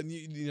no. That. Well,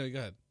 you know, go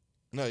ahead.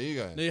 No, you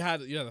go ahead. No, you had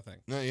a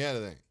thing. No, you had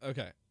a thing.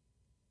 Okay.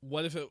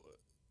 What if it?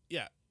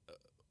 Yeah.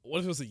 What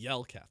if it was a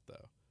yell cat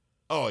though?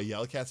 Oh, a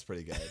yell cat's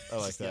pretty good. I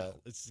like that.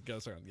 It just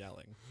goes around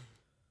yelling.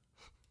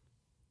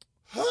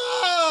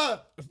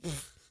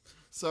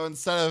 So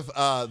instead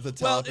of the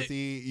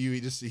telepathy,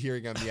 you just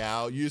hearing a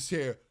meow, you just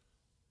hear.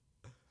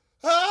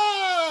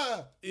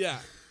 Yeah.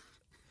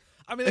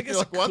 I mean, I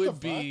guess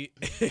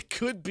it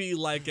could be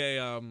like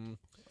a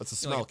It's a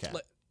smell cat.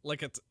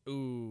 Like it's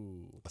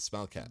a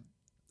smell cat.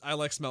 I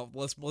like smell.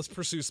 Let's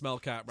pursue smell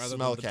cat rather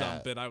smell than the cat.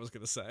 dumb bit I was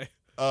gonna say.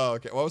 Oh,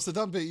 okay. What was the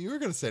dumb bit you were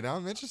gonna say? Now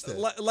I'm interested.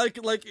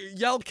 Like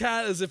yell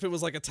cat as if it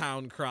was like a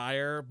town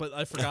crier, but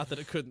I forgot that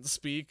it couldn't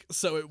speak,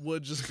 so it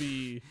would just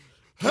be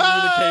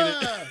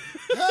communicated.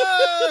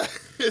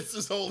 It's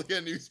just holding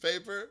a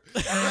newspaper.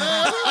 There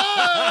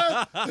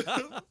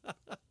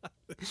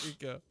you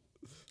go.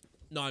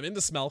 No, I'm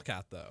into smell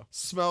cat though.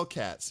 Smell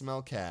cat.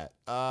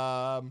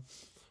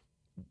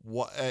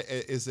 What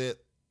is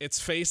it? Its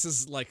face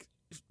is like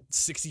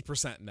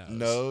 60% nose.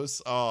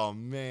 Nose? Oh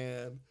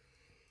man.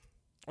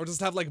 Or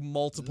does it have like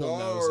multiple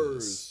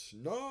noses?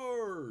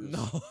 Nose.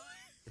 No.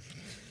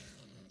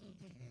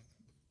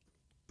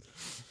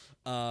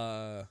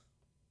 It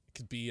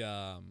could be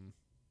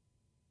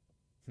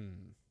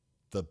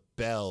the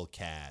bell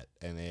cat,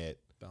 and it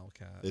bell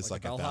cat. It's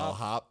like a bell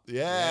bellhop.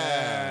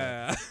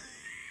 Yeah.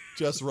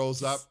 Just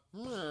rolls up.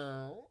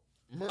 Oh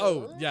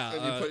yeah.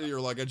 And you put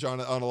your luggage on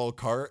a little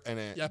cart, and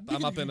it. Yep.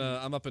 I'm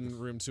up in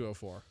room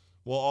 204.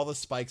 Well, all the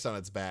spikes on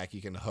its back,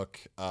 you can hook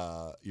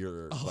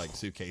your like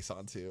suitcase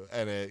onto,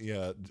 and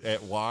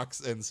it walks,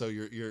 and so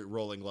your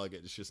rolling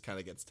luggage just kind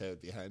of gets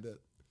towed behind it.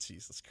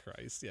 Jesus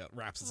Christ! Yeah, it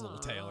wraps its little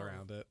tail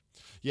around it.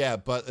 Yeah,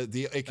 but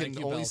it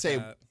can only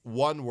say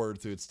one word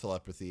through its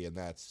telepathy, and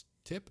that's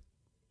tip.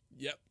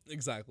 Yep,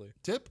 exactly.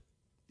 Tip.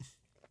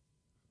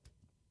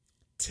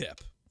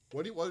 Tip.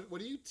 What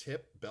do you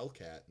tip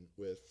Bellcat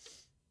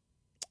with?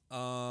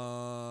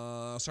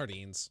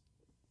 Sardines.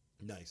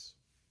 Nice.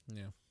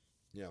 Yeah.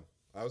 Yeah,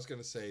 I was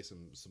gonna say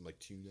some like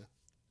tuna.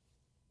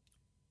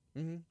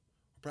 Mm-hmm.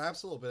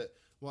 Perhaps a little bit.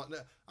 Well, no,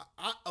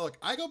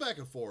 I go back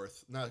and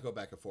forth. Not go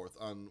back and forth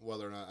on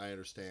whether or not I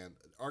understand.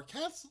 Are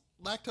cats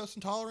lactose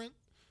intolerant?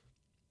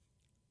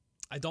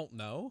 I don't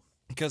know.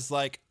 Because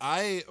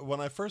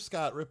when I first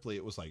got Ripley,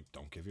 it was like,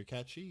 don't give your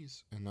cat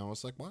cheese, and I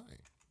was like, why?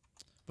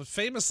 But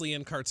famously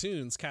in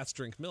cartoons, cats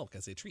drink milk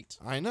as a treat.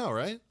 I know,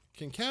 right?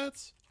 Can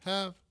cats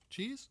have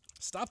cheese?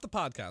 Stop the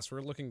podcast.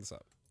 We're looking this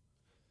up.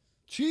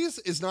 Cheese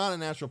is not a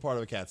natural part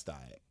of a cat's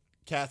diet.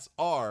 Cats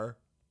are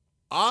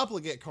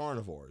obligate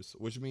carnivores,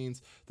 which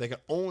means they can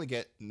only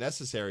get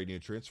necessary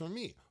nutrients from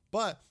meat.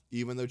 But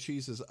even though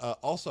cheese is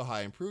also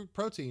high in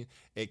protein,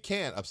 it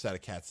can upset a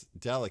cat's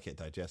delicate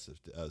digestive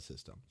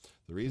system.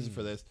 The reason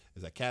for this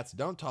is that cats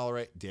don't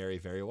tolerate dairy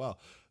very well.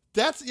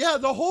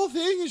 The whole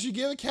thing is you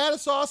give a cat a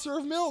saucer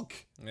of milk.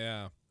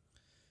 Yeah.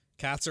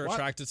 Cats are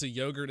attracted to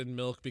yogurt and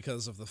milk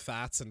because of the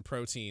fats and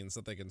proteins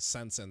that they can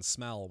sense and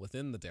smell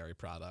within the dairy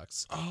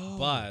products. Oh.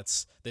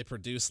 But they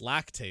produce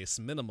lactase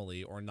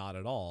minimally or not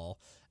at all,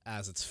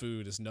 as its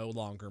food is no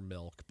longer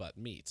milk but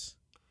meat.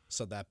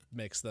 So that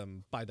makes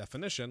them, by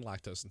definition,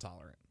 lactose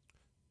intolerant.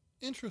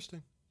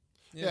 Interesting.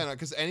 Yeah,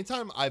 because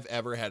anytime I've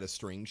ever had a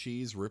string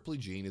cheese, Ripley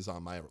Jean is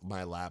on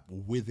my lap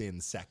within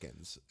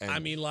seconds. And I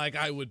mean, like,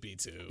 I would be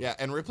too. Yeah,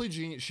 and Ripley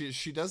Jean,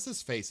 she does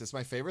this face. It's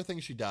my favorite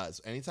thing she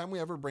does. Anytime we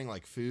ever bring,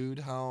 like, food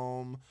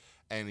home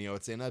and, you know,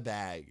 it's in a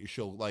bag,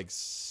 she'll, like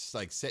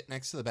sit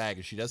next to the bag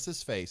and she does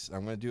this face. And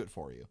I'm going to do it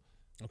for you.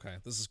 Okay,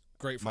 this is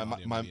great for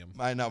audio medium.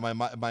 I know,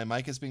 my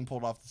mic is being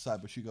pulled off the side,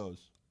 but she goes...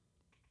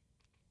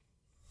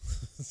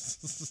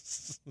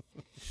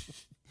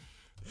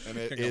 and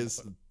it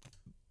is...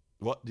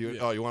 What do you?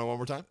 Yeah. Oh, you want it one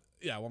more time?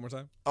 Yeah, one more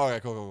time. Okay,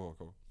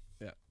 cool.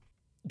 Yeah.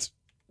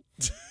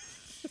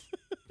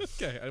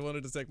 Okay, I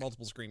wanted to take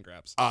multiple screen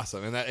grabs.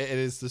 Awesome, and it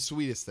is the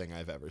sweetest thing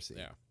I've ever seen.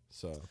 Yeah.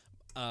 So,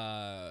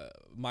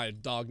 my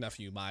dog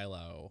nephew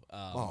Milo,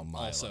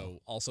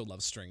 Milo. also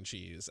loves string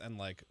cheese, and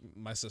like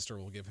my sister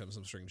will give him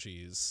some string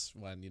cheese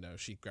when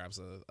she grabs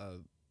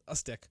a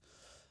stick,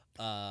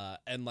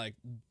 and like.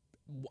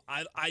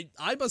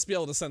 I must be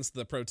able to sense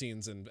the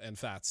proteins and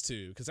fats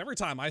too, because every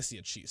time I see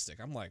a cheese stick,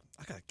 I'm like,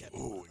 I gotta get.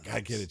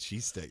 Gotta get a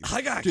cheese stick.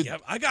 I gotta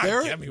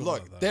get me one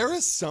of those. There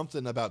is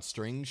something about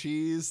string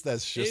cheese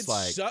that's just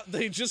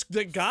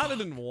they got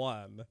it in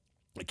one.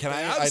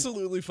 I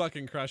absolutely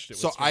fucking crushed it.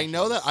 So I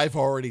know that I've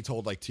already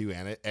told like two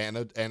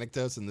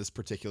anecdotes in this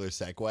particular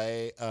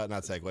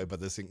not segue,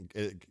 but this.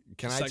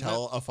 Can I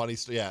tell a funny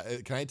story? Yeah,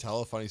 can I tell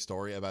a funny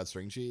story about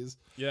string cheese?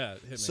 Yeah,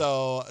 hit me.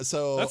 So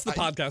that's the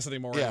podcast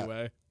anymore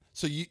anyway.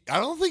 So I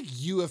don't think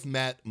you have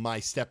met my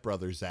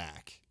stepbrother,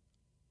 Zach.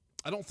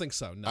 I don't think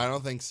so, no. I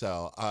don't think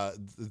so.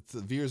 The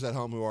viewers at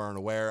home who are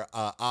unaware,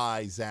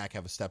 Zach,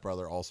 have a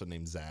stepbrother also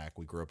named Zach.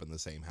 We grew up in the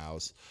same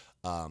house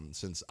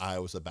since I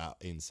was about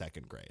in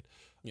second grade.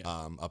 Yeah.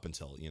 Up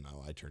until,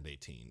 I turned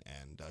 18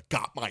 and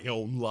got my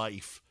own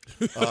life.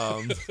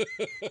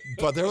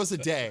 But there was a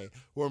day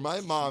where my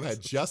mom had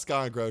just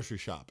gone grocery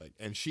shopping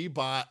and she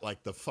bought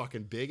like the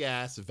fucking big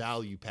ass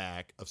value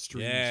pack of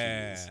string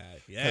cheese.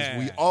 Because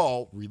we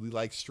all really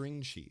like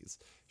string cheese.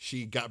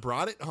 She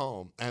brought it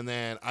home, and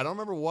then I don't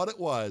remember what it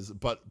was,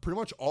 but pretty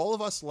much all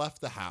of us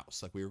left the house.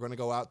 Like we were going to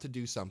go out to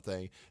do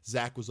something.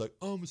 Zach was like,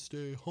 I'm going to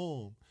stay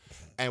home.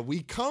 And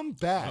we come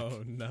back,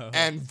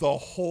 and the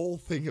whole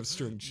thing of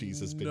string cheese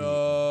has been eaten.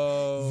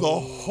 The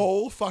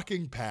whole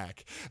fucking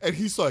pack. And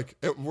he's like,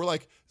 we're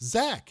like,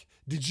 Zach,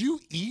 did you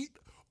eat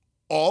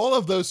all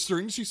of those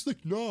strings? She's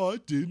like, no, I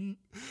didn't.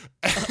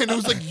 And it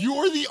was like,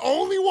 you're the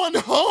only one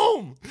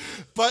home.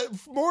 But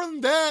more than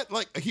that,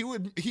 like he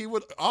would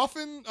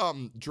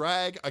often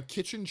drag a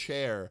kitchen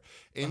chair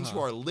into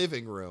our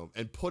living room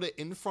and put it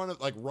in front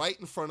of, like, right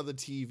in front of the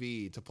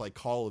TV to play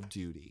Call of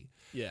Duty.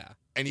 Yeah.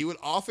 And he would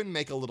often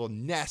make a little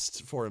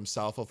nest for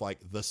himself of like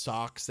the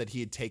socks that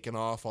he had taken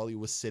off while he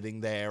was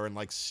sitting there and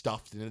like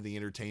stuffed into the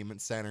entertainment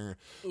center.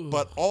 Ooh.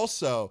 But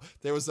also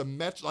there was a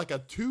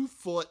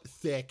 2-foot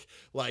thick,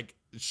 like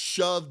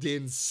shoved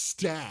in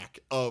stack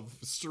of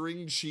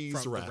string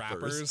cheese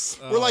wrappers.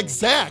 We're like,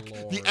 Zach,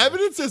 Lord. The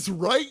evidence is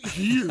right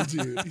here,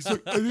 dude. He's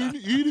like, I didn't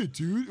eat it,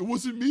 dude. It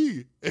wasn't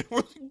me. And we're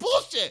like,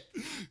 bullshit.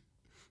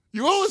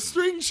 You owe us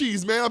string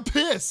cheese, man. I'm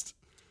pissed.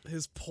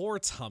 His poor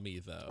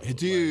tummy, though.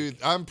 Dude,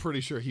 I'm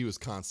pretty sure he was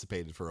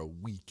constipated for a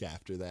week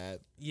after that.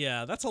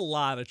 Yeah, that's a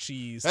lot of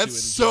cheese.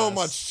 That's so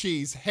much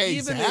cheese. Hey,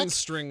 even Zach. In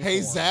string hey,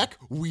 form. Zach,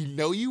 we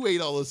know you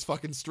ate all this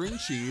fucking string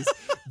cheese.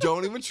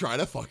 Don't even try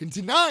to fucking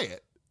deny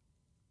it.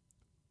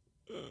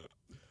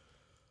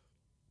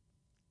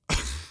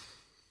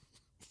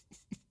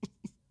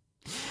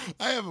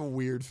 I have a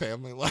weird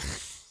family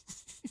life.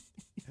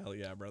 Hell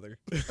yeah, brother.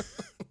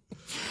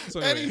 So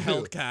anyway,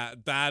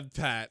 Hellcat, bad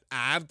pet,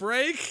 ad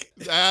break?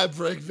 Ad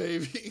break,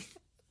 baby.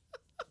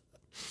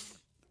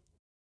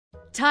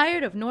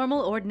 Tired of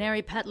normal,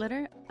 ordinary pet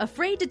litter?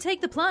 Afraid to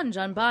take the plunge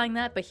on buying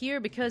that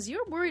Bahir because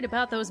you're worried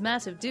about those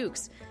massive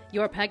dukes?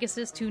 Your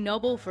Pegasus too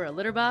noble for a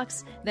litter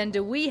box? Then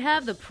do we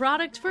have the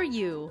product for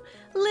you?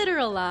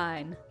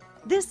 Litteralign.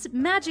 This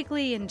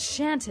magically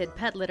enchanted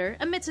pet litter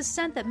emits a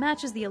scent that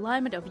matches the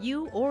alignment of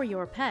you or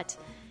your pet.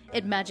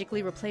 It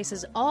magically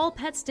replaces all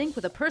pet stink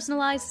with a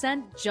personalized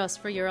scent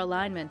just for your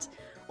alignment.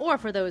 Or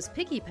for those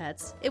picky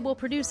pets, it will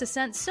produce a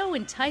scent so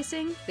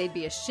enticing, they'd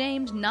be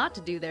ashamed not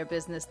to do their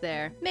business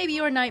there. Maybe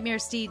your nightmare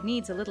steed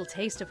needs a little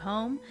taste of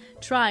home?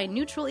 Try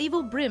Neutral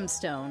Evil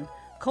Brimstone.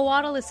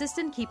 Coatl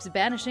Assistant keeps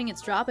banishing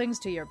its droppings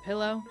to your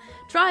pillow.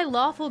 Try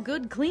Lawful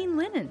Good Clean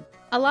Linen.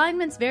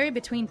 Alignments vary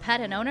between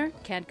pet and owner.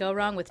 Can't go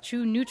wrong with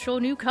True Neutral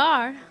New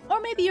Car. Or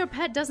maybe your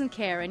pet doesn't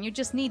care and you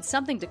just need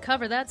something to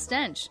cover that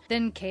stench.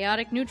 Then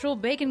Chaotic Neutral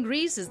Bacon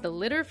Grease is the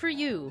litter for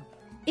you.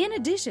 In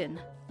addition,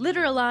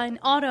 Litter Align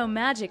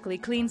auto-magically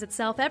cleans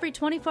itself every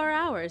 24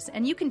 hours,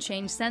 and you can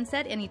change scents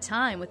at any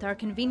time with our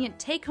convenient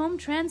take-home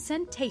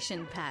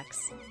transcentation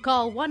packs.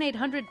 Call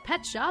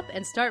 1-800-PET-SHOP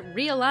and start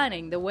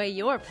realigning the way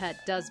your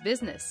pet does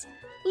business.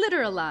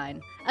 Litter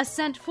Align, a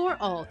scent for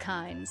all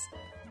kinds.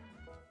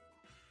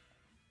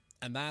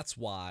 And that's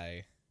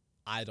why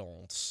I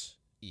don't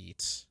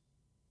eat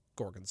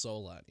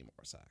gorgonzola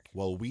anymore, Zach.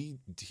 Well, we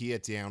here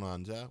down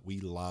under, we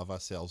love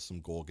ourselves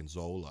some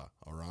gorgonzola,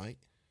 all right?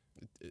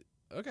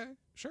 Okay,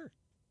 sure.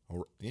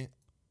 Yeah.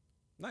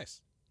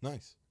 Nice.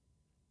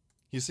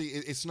 You see,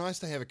 it's nice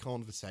to have a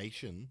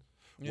conversation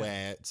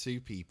where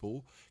two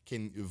people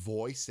can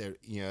voice their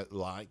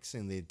likes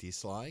and their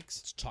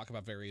dislikes. Let's talk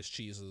about various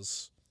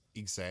cheeses.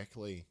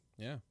 Exactly.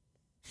 Yeah.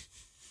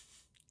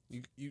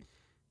 You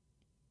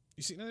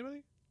seen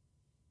anybody?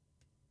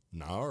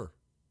 No.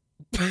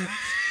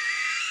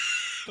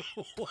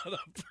 What a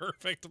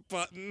perfect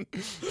button.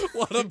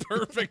 What a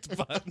perfect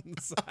button,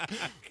 Zach.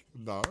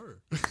 No.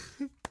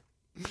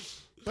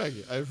 Thank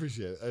you. I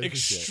appreciate it.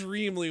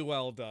 Extremely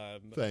well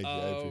done. Thank you.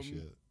 I appreciate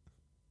it.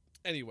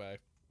 Anyway,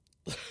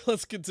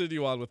 let's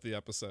continue on with the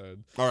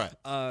episode. All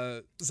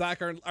right.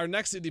 Zach, our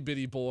next itty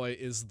bitty boy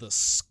is the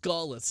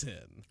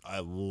skeleton. I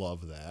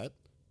love that.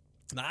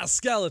 Not a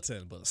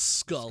skeleton, but a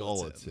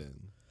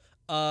skeleton.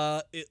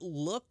 It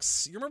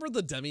looks. You remember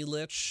the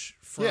demi-lich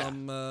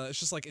from? Yeah. It's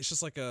just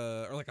like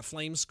a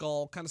flame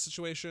skull kind of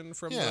situation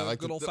from the like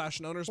good old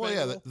fashioned owner's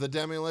manual. Well, yeah, the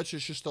demi-lich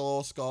is just a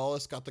little skull.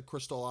 It's got the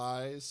crystal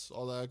eyes,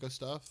 all that good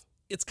stuff.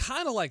 It's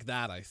kind of like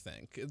that. I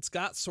think it's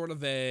got sort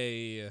of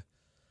a,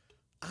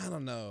 I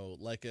don't know,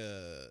 like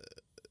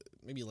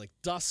maybe like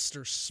dust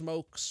or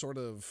smoke sort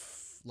of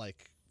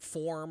like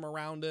form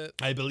around it.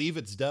 I believe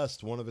it's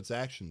dust. One of its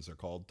actions are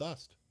called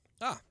dust.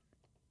 Ah,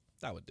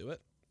 that would do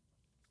it.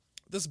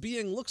 This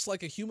being looks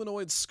like a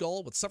humanoid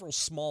skull with several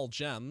small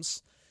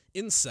gems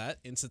inset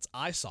into its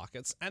eye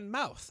sockets and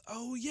mouth.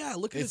 Oh yeah,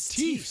 look at its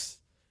teeth.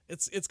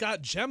 It's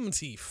got gem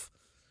teeth.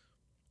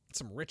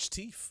 Some rich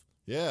teeth.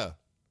 Yeah.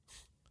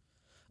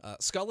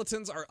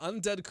 Skeletons are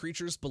undead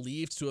creatures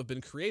believed to have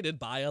been created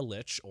by a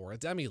lich or a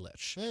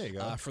demi-lich. There you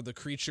go. For the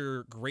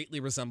creature greatly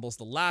resembles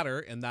the latter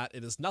in that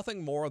it is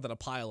nothing more than a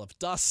pile of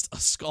dust, a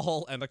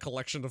skull, and a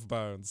collection of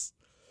bones.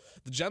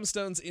 The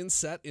gemstones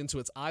inset into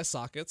its eye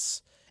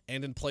sockets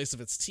and in place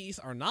of its teeth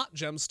are not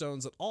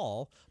gemstones at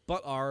all,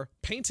 but are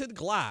painted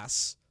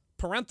glass,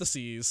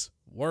 parentheses,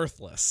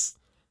 worthless.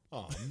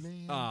 Oh,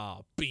 man.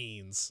 Ah,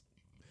 beans.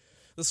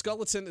 The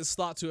skeleton is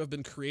thought to have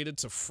been created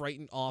to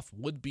frighten off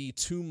would-be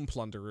tomb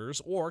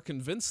plunderers or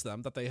convince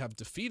them that they have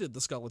defeated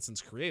the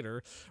skeleton's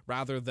creator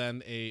rather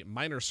than a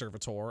minor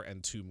servitor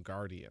and tomb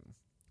guardian.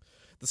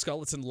 The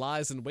skeleton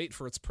lies in wait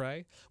for its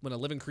prey. When a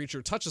living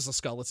creature touches a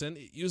skeleton,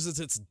 it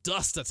uses its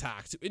dust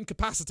attack to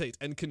incapacitate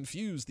and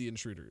confuse the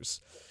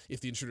intruders.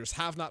 If the intruders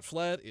have not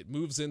fled, it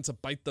moves in to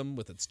bite them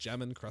with its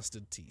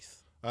gem-encrusted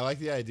teeth. I like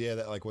the idea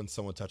that like when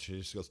someone touches it,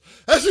 it just goes,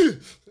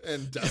 Achoo!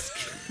 And dust.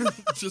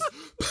 just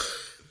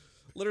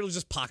literally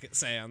just pocket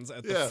sands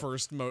at the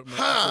first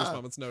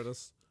moment's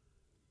notice.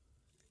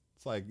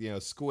 It's like,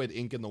 squid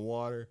ink in the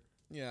water.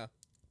 Yeah.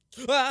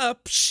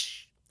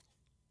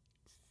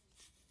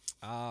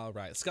 All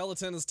right.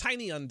 Skeleton is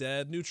tiny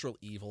undead, neutral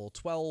evil,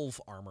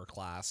 12 armor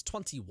class,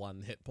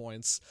 21 hit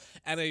points,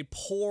 and a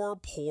poor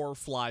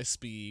fly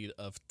speed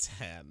of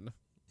 10.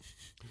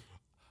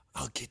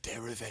 I'll get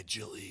there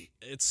eventually.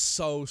 It's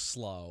so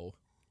slow.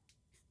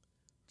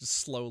 Just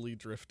slowly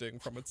drifting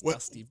from its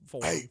dusty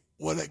form. Hey,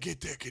 when I get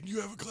there, can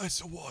you have a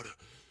glass of water?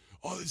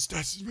 All this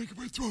dust is making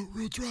my throat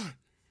real dry.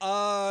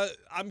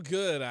 I'm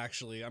good,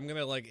 actually. I'm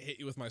gonna, hit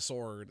you with my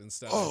sword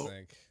instead, I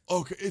think.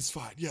 Okay, it's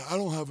fine. Yeah, I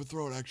don't have a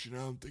throat action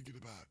now I'm thinking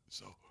about it,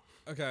 so.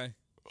 Okay.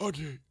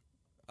 Okay.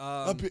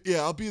 I'll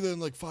be there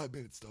in 5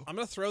 minutes, though. I'm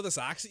gonna throw this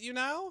axe at you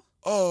now?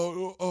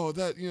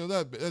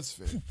 That's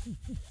fair.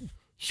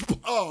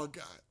 Oh,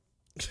 God.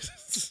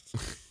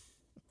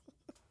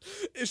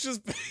 It's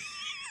just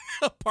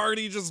a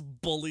party just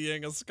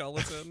bullying a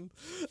skeleton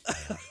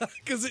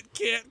because it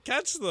can't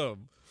catch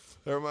them.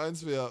 That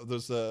reminds me of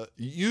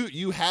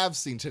you have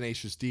seen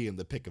Tenacious D in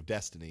The Pick of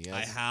Destiny, yes?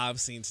 I have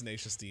seen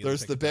Tenacious D.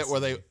 There's the bit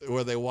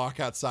where they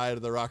walk outside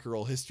of the Rock and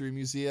Roll History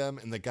Museum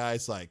and the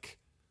guy's like,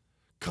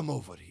 "Come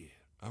over here.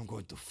 I'm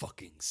going to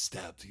fucking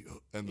stab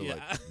you." And they're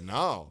like,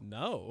 No,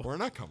 we're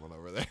not coming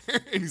over there.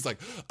 And he's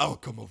like, "I'll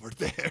come over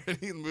there." And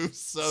he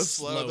moves so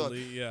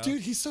slowly. Yeah.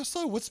 Dude, he's so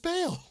slow. What's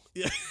bail?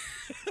 Yeah.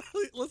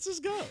 Let's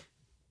just go.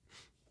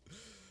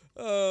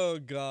 Oh,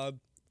 God.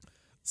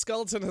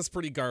 Skeleton has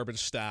pretty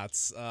garbage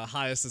stats.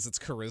 Highest is its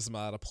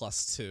charisma at a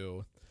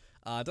 +2.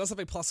 It does have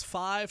a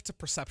 +5 to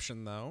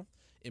perception, though.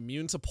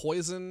 Immune to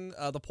poison,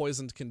 the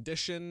poisoned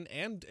condition,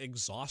 and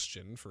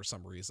exhaustion for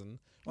some reason.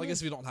 Well, I guess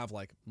if you don't have,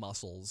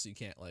 muscles, you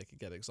can't,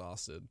 get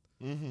exhausted.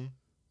 Mm-hmm.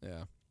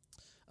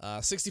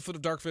 Yeah. 60 foot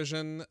of dark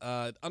vision.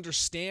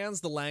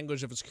 Understands the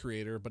language of its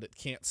creator, but it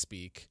can't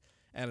speak.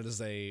 And it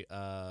is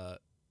a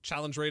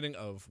challenge rating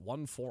of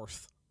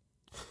 1/4.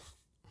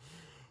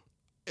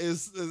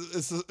 Is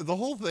the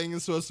whole thing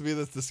is supposed to be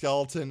that the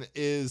skeleton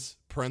is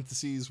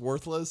parentheses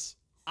worthless?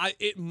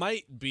 It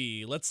might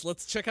be.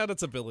 Let's check out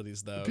its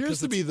abilities though. Appears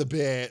to be the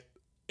bit.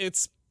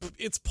 Its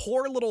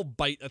poor little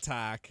bite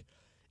attack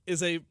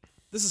is a.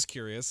 This is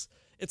curious.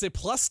 It's a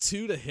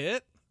 +2 to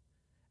hit,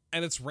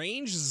 and its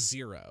range is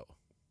 0.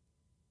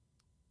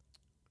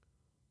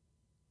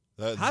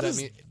 Does that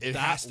mean it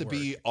has to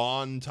be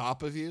on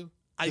top of you?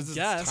 I guess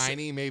it's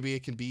tiny. Maybe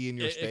it can be in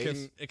your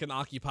space. It can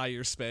occupy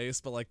your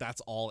space, but like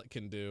that's all it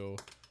can do.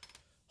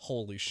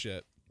 Holy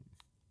shit!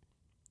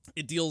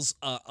 It deals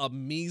a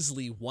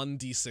measly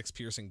 1d6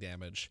 piercing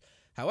damage.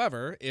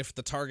 However, if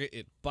the target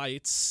it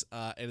bites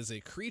it is a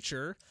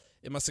creature,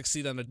 it must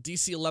succeed on a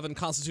DC 11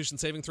 Constitution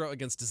saving throw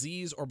against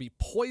disease or be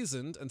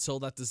poisoned until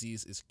that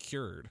disease is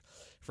cured.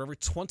 For every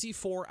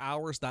 24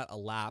 hours that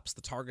elapse,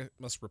 the target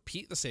must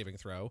repeat the saving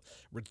throw,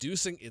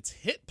 reducing its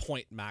hit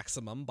point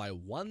maximum by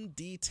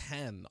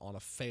 1d10 on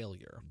a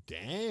failure.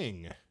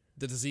 Dang.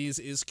 The disease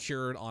is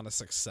cured on a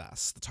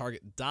success. The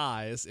target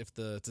dies if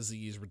the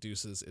disease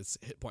reduces its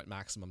hit point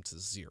maximum to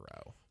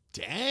 0.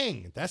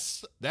 Dang,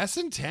 that's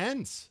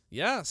intense.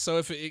 Yeah, so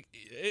if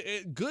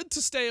it good to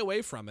stay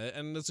away from it,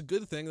 and it's a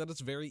good thing that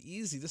it's very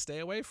easy to stay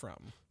away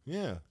from.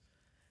 Yeah.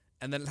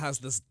 And then it has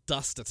this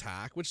dust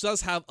attack, which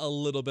does have a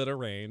little bit of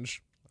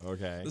range.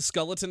 Okay. The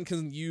skeleton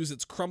can use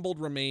its crumbled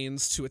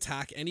remains to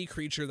attack any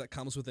creature that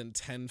comes within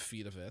 10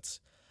 feet of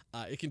it.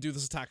 It can do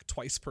this attack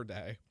twice per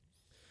day.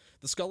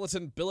 The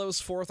skeleton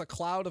billows forth a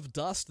cloud of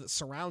dust that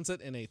surrounds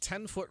it in a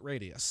 10-foot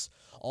radius.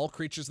 All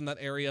creatures in that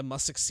area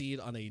must succeed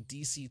on a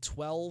DC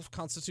 12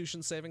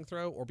 Constitution saving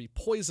throw or be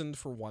poisoned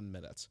for 1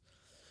 minute.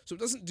 So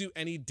it doesn't do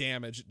any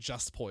damage, it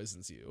just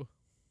poisons you.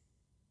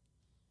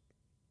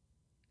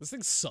 This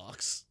thing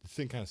sucks. This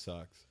thing kind of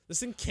sucks. This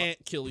thing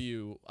can't kill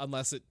you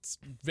unless it's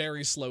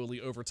very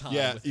slowly over time.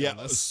 Yeah, with yeah,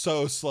 illness.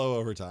 so slow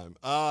over time.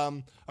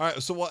 All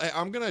right, so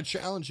I'm going to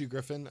challenge you,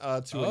 Griffin,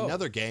 to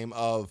another game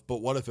of But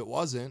What If It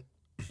Wasn't?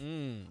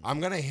 I'm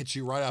going to hit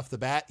you right off the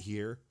bat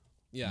here.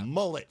 Yeah.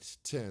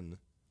 Mulleton.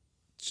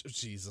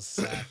 Jesus,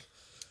 Zach.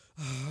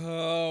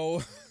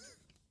 Oh.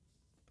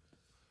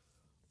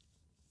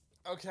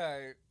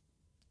 Okay.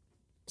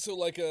 So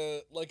like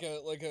a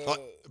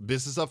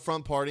business up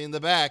front, party in the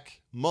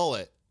back.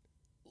 Mullet.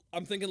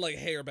 I'm thinking like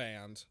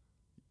hairband.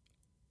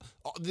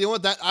 You know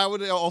what? That I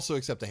would also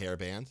accept a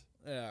hairband.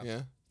 Yeah.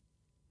 Yeah.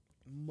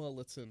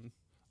 Mulleton.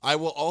 I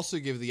will also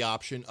give the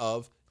option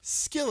of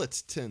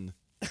skeleton.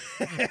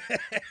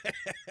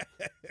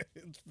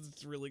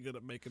 It's really good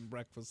at making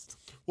breakfast.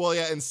 Well,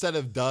 yeah, instead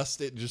of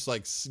dust, it just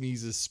like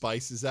sneezes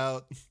spices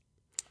out.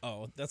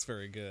 Oh, that's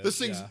very good. This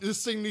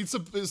thing needs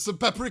some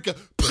paprika.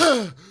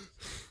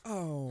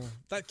 Oh,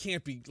 that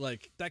can't be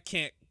that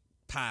can't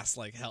pass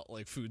like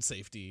food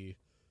safety.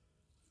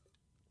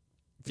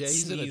 Yeah,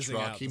 he's in a Sneezing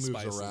truck. out He the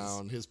moves spices.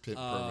 around. His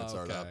permits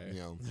aren't up. Okay. You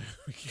know. There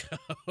we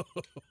go.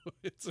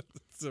 It's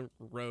a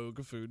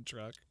rogue food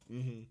truck.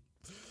 Mm-hmm.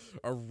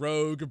 A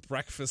rogue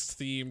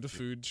breakfast-themed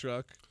food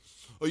truck.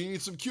 Oh, you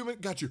need some cumin?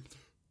 Got you.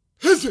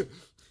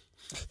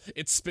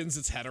 It spins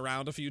its head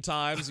around a few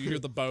times. You hear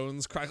the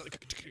bones crack.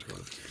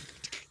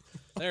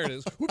 There it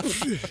is.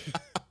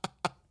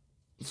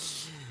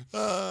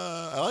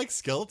 I like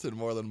skeleton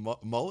more than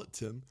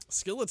mulleton.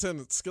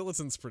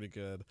 Skeleton's pretty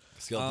good.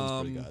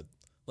 Skeleton's pretty good.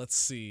 Let's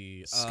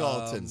see.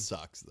 Skeleton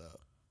sucks though.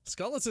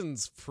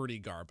 Skeleton's pretty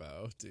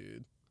garbo,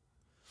 dude.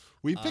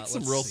 We picked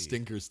some let's real see.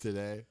 stinkers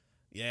today.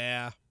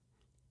 Yeah.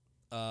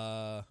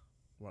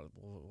 What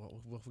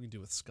can we do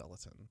with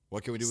skeleton?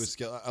 What can we do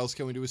with else?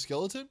 Can we do with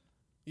skeleton?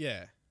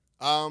 Yeah.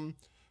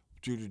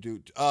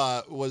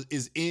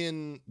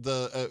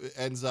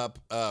 Ends up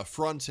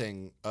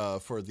fronting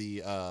for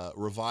the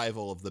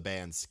revival of the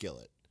band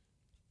Skillet.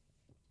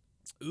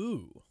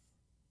 Ooh.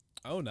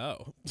 Oh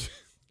no.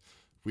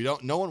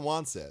 No one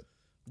wants it.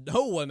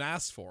 No one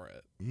asked for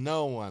it.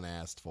 No one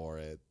asked for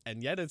it.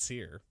 And yet it's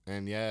here.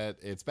 And yet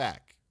it's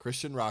back.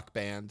 Christian rock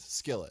band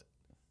Skillet.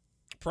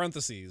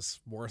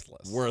 Parentheses,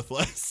 worthless.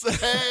 Worthless.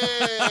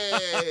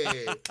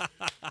 Hey!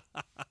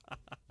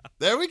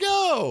 There we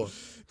go.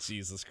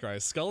 Jesus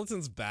Christ.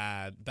 Skeleton's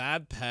bad.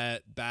 Bad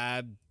pet.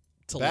 Bad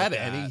to Bad look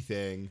at.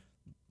 anything.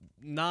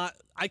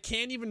 I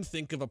can't even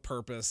think of a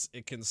purpose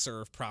it can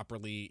serve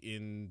properly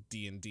in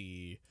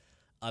D&D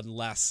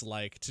unless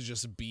to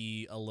just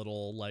be a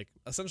little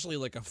essentially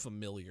like a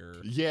familiar.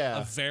 Yeah.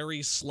 A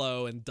very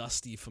slow and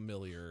dusty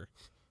familiar.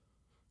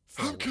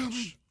 I'm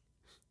coming.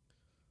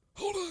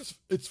 Hold on.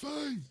 It's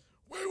fine.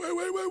 Wait.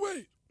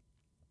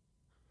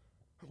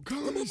 I'm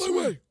coming. I'm on my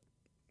way.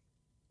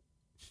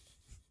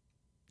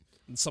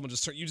 And someone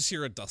you just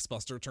hear a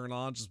dustbuster turn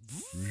on, just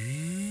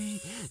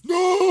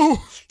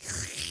no.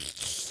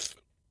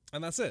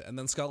 And that's it. And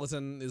then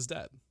Skeleton is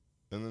dead.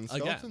 And then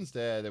Skeleton's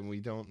dead, and we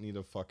don't need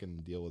to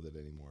fucking deal with it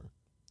anymore.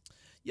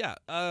 Yeah,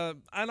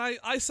 and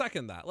I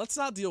second that. Let's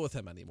not deal with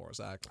him anymore,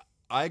 Zach.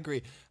 I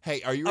agree.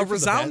 Hey, are you A ready for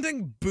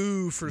resounding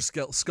boo for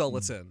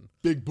Skeleton.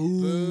 big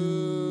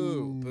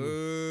boo?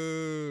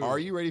 Boo. Are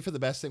you ready for the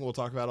best thing we'll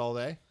talk about all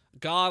day?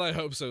 God, I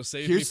hope so.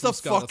 Save me Here's from the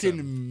Skeleton.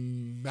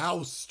 fucking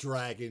mouse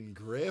dragon,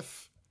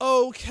 Griff.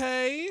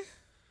 Okay.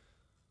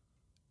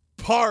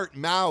 Part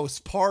mouse,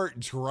 part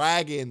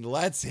dragon.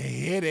 Let's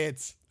hit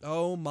it.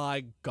 Oh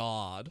my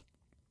God.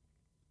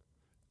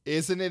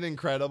 Isn't it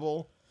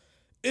incredible?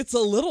 It's a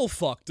little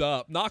fucked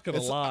up, not gonna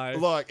lie.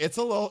 Look, it's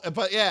a little,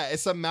 but yeah,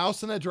 it's a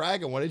mouse and a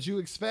dragon. What did you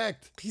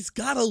expect? He's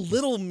got a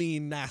little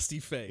mean, nasty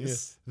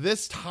face.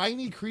 This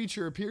tiny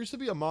creature appears to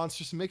be a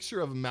monstrous mixture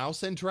of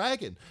mouse and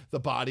dragon. The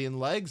body and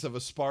legs of a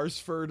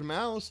sparse-furred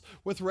mouse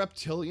with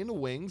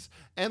reptilian wings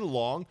and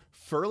long,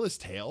 furless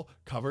tail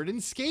covered in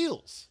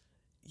scales.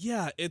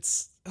 Yeah,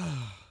 it's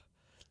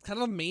kind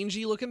of a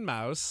mangy-looking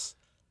mouse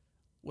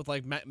with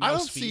like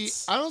mouse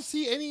feet. I don't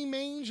see any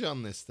mange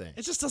on this thing.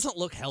 It just doesn't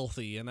look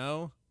healthy, you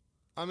know?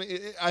 I mean,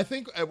 I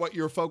think what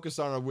you're focused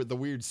on are with the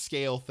weird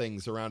scale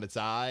things around its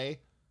eye.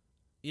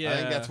 Yeah. I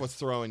think that's what's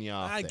throwing you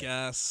off. I there.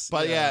 guess.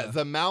 But yeah,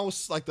 the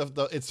mouse, like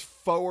its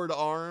forward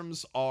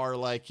arms are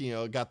like,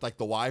 got like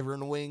the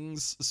wyvern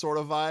wings sort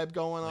of vibe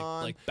going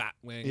on. Like bat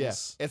wings. Yeah.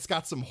 It's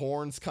got some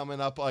horns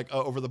coming up like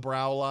over the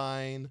brow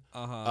line.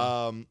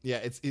 Uh-huh. Yeah,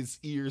 its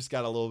ears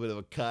got a little bit of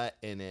a cut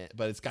in it,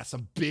 but it's got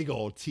some big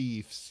old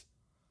teeth.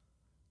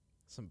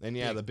 And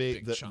yeah,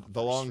 the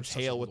long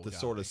tail with the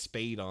sort of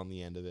spade on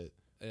the end of it.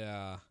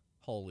 Yeah.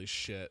 Holy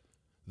shit.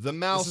 The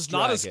mouse This is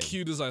dragon. not as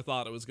cute as I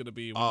thought it was going to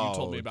be when you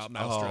told me about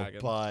Mouse Dragon.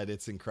 But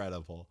it's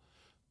incredible.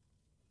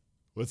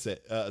 What's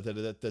it?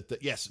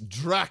 Yes,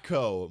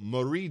 Draco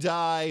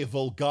Moridae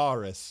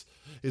vulgaris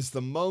is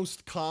the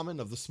most common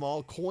of the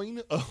small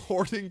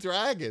coin-hoarding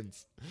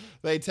dragons.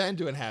 They tend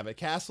to inhabit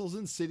castles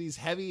and cities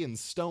heavy in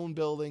stone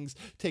buildings,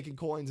 taking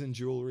coins and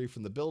jewelry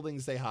from the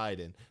buildings they hide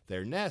in.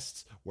 Their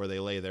nests, where they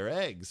lay their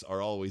eggs,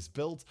 are always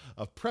built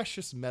of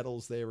precious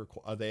metals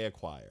they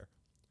acquire.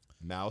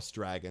 Mouse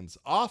dragons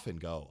often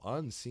go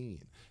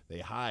unseen.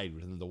 They hide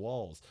within the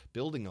walls,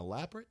 building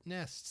elaborate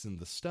nests in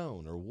the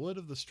stone or wood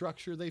of the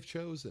structure they've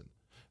chosen.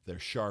 Their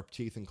sharp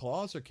teeth and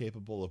claws are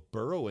capable of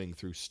burrowing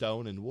through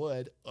stone and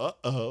wood.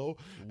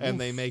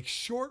 And they make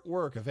short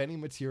work of any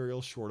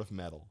material short of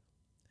metal.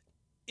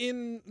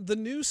 In the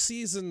new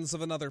seasons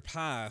of Another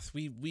Path,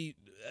 we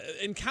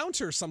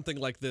encounter something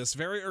like this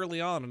very early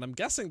on, and I'm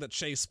guessing that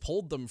Chase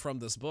pulled them from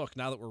this book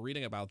now that we're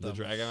reading about them. The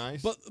dragon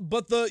eyes?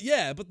 But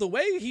the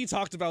way he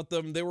talked about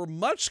them, they were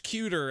much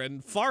cuter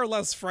and far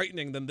less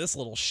frightening than this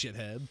little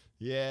shithead.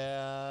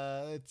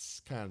 Yeah,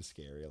 it's kind of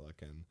scary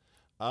looking.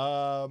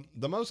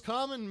 The most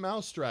common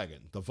mouse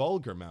dragon, the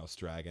vulgar mouse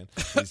dragon,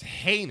 is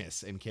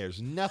heinous and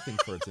cares nothing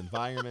for its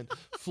environment,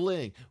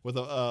 fleeing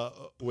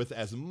with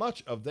as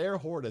much of their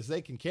hoard as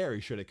they can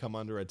carry should it come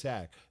under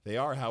attack. They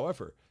are,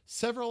 however,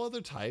 several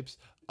other types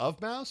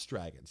of mouse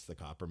dragons. The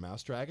copper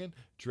mouse dragon,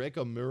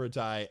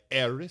 Dracomuridae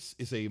eris,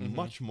 is a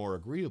much more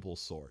agreeable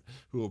sort,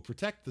 who will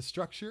protect the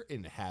structure it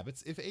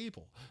inhabits if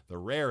able. The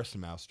rarest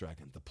mouse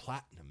dragon, the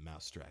platinum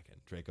mouse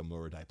dragon,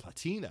 Dracomuridae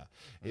platina,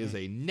 is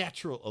a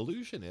natural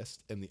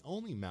illusionist and the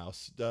only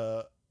mouse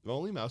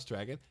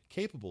dragon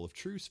capable of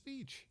true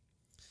speech.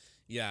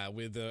 Yeah,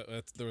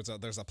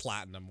 there's a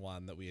platinum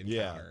one that we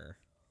encounter.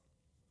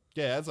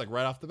 Yeah, that's like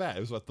right off the bat.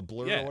 It was the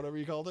blur or whatever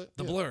you called it.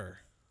 The blur.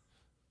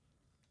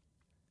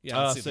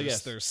 Yeah, let's see.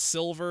 There's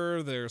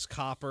silver, there's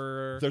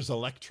copper. There's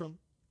electrum.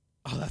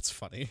 Oh, that's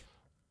funny.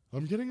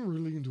 I'm getting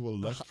really into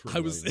electrum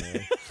right now.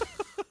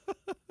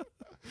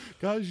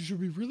 Guys, you should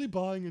be really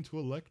buying into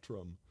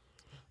electrum.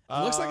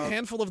 It looks like a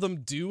handful of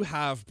them do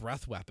have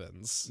breath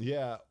weapons.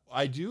 Yeah,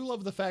 I do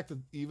love the fact that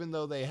even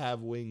though they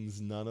have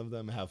wings, none of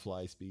them have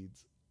fly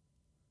speeds.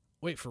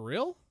 Wait, for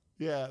real?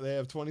 Yeah, they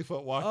have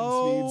 20-foot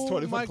walking speeds,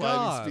 20-foot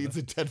climbing speeds,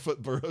 and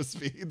 10-foot burrow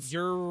speeds.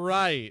 You're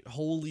right.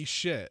 Holy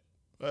shit.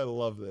 I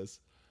love this.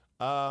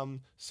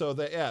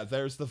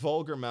 There's the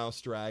vulgar mouse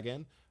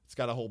dragon. It's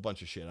got a whole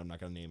bunch of shit. I'm not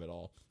going to name it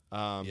all.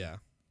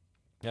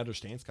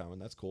 Understands common.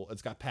 That's cool.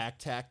 It's got pack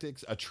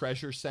tactics, a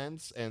treasure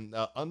sense, and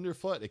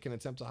underfoot. It can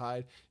attempt to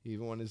hide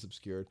even when it's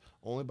obscured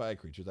only by a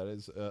creature that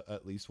is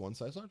at least one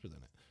size larger than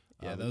it.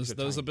 Yeah,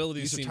 those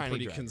abilities seem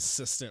pretty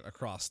consistent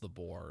across the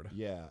board.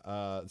 Yeah.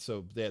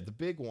 The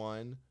big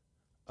one,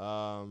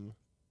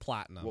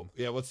 platinum.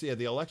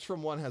 The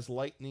electrum one has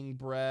lightning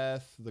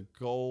breath. The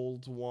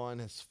gold one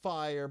has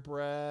fire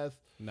breath.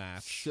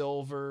 Natch.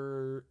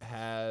 Silver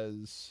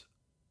has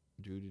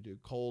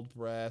cold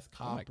breath.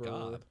 Copper. Oh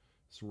my God.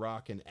 It's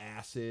rock and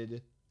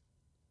acid.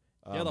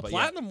 The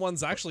platinum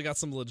one's actually got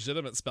some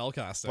legitimate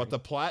spellcasting. But the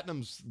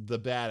platinum's the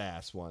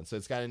badass one. So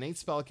it's got innate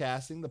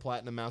spellcasting. The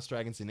platinum mouse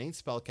dragon's innate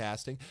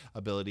spellcasting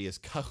ability is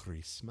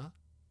charisma,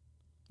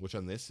 which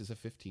on this is a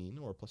 15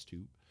 or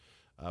 +2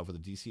 with a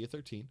DC of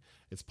 13.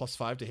 It's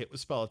 +5 to hit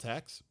with spell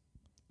attacks.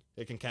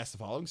 It can cast the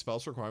following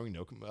spells requiring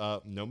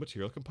no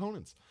material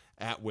components.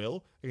 At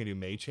will, it can do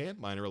Mage Hand,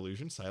 Minor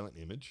Illusion, Silent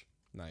Image.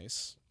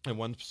 Nice. And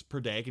once per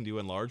day, it can do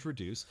Enlarge,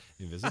 Reduce,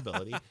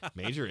 Invisibility,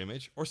 Major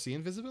Image, or See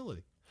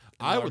Invisibility.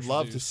 I would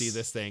love to see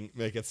this thing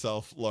make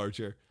itself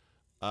larger.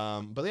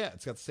 But yeah,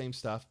 it's got the same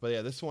stuff. But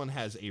yeah, this one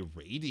has a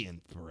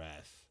radiant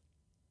breath.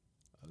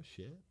 Oh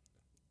shit.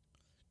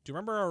 Do you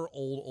remember our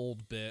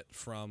old bit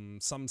from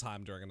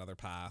sometime during Another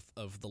Path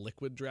of the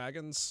liquid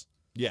dragons?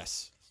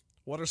 Yes.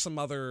 What are some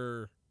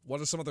other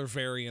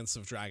variants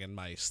of dragon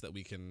mice that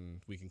we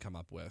can come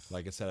up with?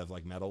 Like instead of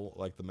like metal,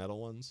 like the metal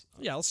ones?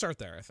 Yeah, let's start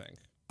there, I think.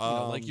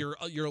 Like your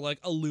like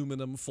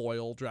aluminum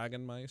foil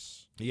dragon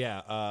mice.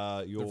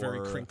 Yeah, they're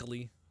very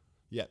crinkly.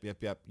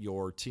 Yep.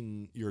 Your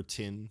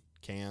tin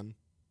can.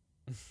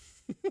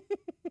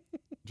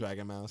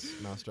 Dragon mouse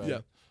dragon.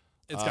 Yeah.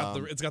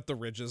 It's got the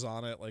ridges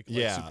on it like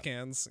soup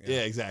cans.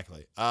 Yeah,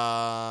 exactly. It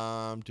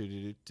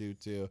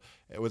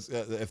was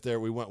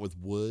we went with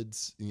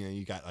woods,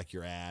 you got like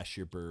your ash,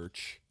 your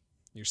birch,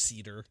 your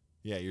cedar.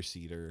 Yeah, your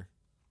cedar,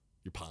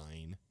 your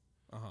pine.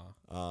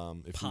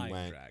 If pine we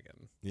went,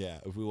 dragon. Yeah,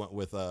 if we went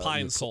with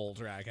pine soul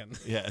dragon.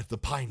 Yeah, the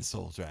pine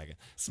soul dragon.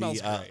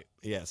 Smells great.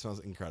 Yeah, it smells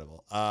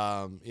incredible.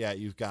 Yeah,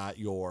 you've got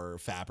your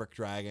fabric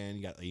dragon,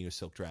 you got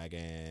silk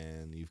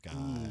dragon, you've got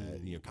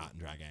cotton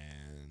dragon,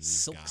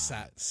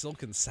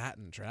 silk and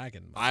satin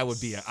dragon mouse.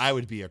 I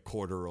would be a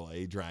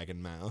corduroy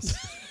dragon mouse.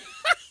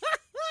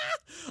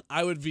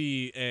 I would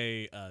be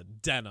a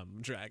denim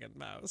dragon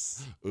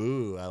mouse.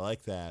 Ooh, I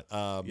like that.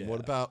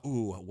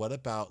 What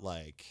about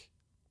like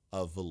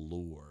a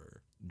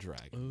velour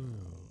dragon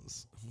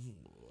mouse?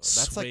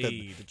 That's like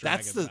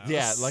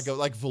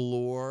like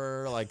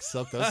velour, like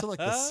silk. Those are like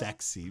the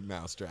sexy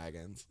mouse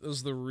dragons.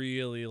 Those are the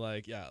really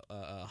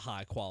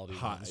high quality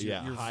ones.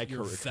 High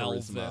velvets.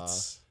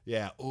 Charisma.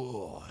 Yeah.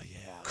 Oh,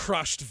 yeah.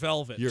 Crushed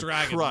velvet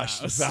dragon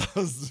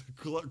mouse.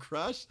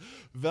 Crushed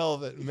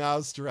velvet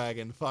mouse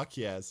dragon. Fuck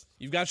yes.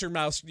 You've got your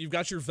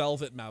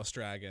velvet mouse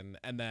dragon,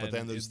 and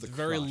then there's the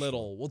very crushed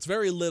little. Well, it's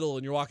very little,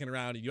 and you're walking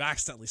around and you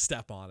accidentally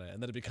step on it,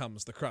 and then it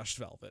becomes the crushed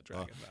velvet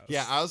dragon mouse.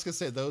 Yeah, I was gonna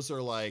say those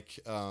are like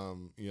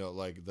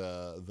like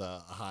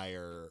the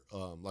higher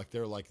like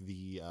they're like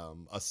the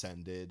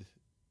ascended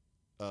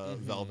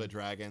velvet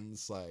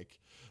dragons, like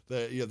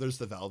there's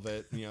the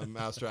velvet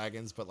mouse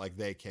dragons, but like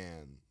they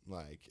can,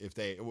 like if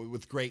they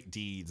with great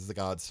deeds the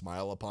gods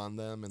smile upon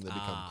them and they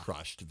become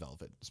crushed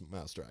velvet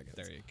mouse dragons.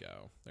 There you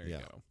go.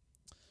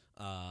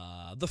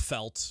 The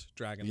felt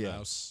dragon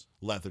mouse,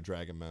 leather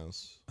dragon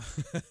mouse.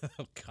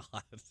 Oh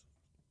god.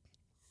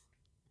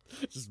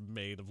 Just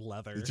made of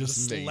leather.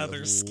 Just made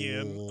leather of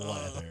skin.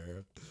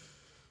 Leather.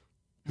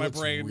 My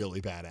brain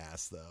really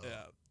badass though.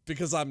 Yeah.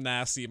 Because I'm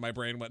nasty, my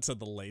brain went to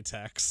the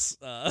latex.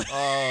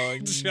 Oh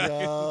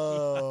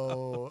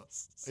no!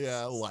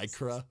 Yeah,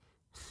 lycra.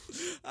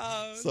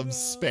 Some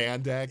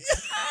spandex.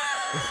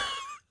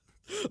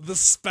 The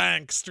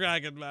Spanx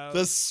dragon mouse.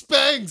 The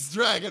Spanx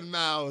dragon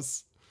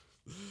mouse.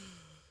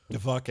 The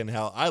fucking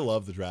hell! I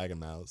love the dragon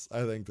mouse.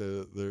 I think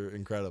they're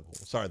incredible.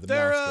 Sorry,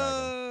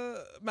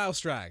 mouse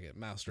dragon.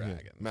 Mouse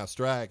dragon.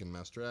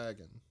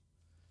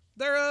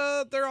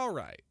 They're all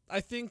right.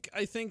 I think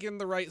in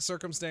the right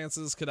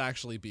circumstances could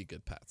actually be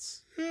good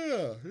pets.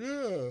 Yeah.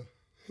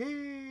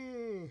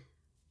 I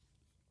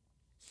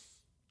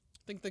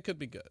think they could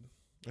be good.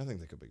 I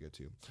think they could be good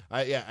too.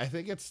 I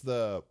think it's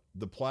the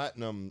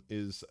platinum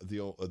is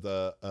the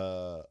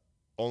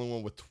only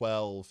one with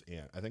 12.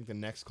 Yeah, I think the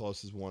next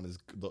closest one is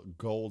the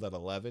gold at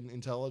 11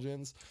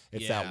 intelligence.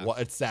 It's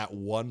that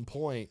 1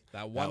 point.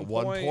 That one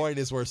point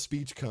is where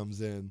speech comes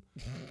in.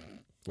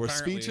 Where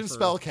speech and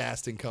spell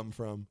casting come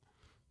from.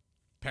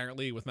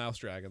 Apparently with mouse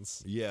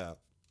dragons. Yeah.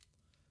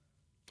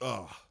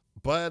 Oh.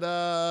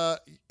 But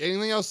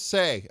anything else to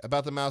say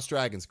about the mouse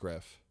dragons,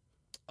 Griff?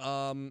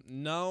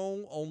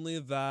 No, only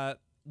that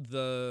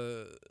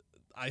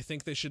I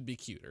think they should be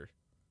cuter.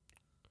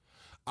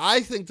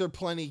 I think they're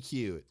plenty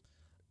cute.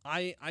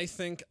 I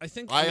think I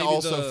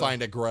also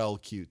find a Grell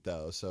cute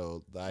though,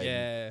 so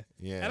yeah.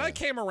 And I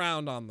came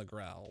around on the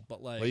Grell,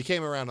 but like, well, you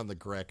came around on the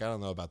Grick. I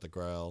don't know about the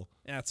Grell.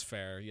 That's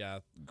fair. Yeah,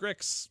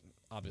 Gricks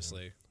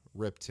obviously.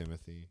 Rip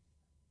Timothy.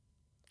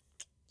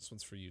 This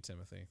one's for you,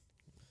 Timothy.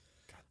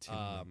 God,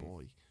 Timothy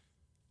boy.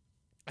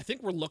 I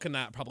think we're looking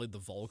at probably the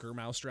vulgar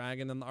mouse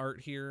dragon in the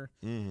art here,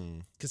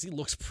 because he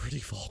looks pretty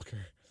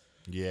vulgar.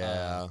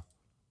 Yeah.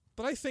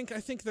 But I think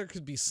there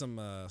could be some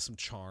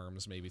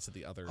charms maybe to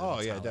the other.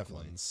 Oh yeah,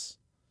 definitely. Ones.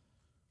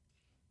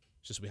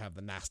 Just we have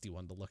the nasty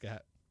one to look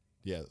at.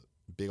 Yeah,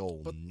 big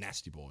old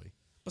nasty boy.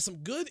 But some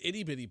good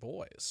itty bitty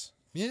boys.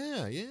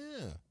 Yeah.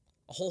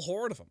 A whole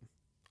horde of them.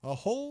 A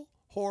whole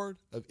horde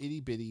of itty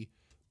bitty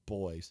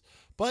boys.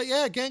 But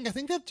yeah, gang, I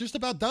think that just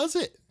about does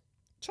it.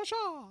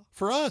 Cha-cha.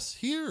 For us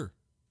here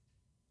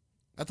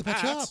at the pet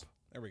shop.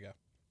 There we go.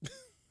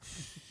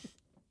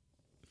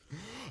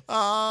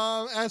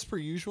 As per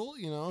usual,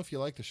 if you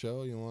like the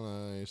show, you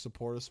want to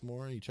support us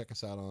more, you check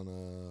us out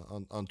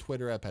on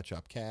Twitter at Pet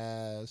Shop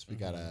Cast. We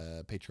got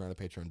a Patreon at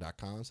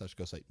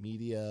patreon.com/Ghostlight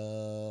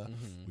Media.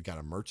 We got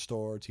a merch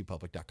store,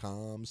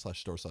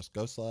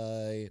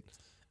 tpublic.com/store/Ghostlight.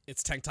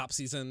 It's tank top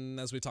season,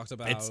 as we talked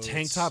about. It's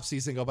tank top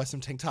season. Go buy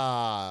some tank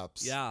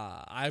tops.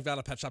 Yeah, I've got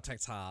a Pet Shop tank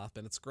top,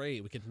 and it's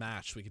great. We could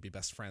match. We could be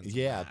best friends.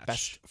 Yeah,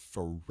 best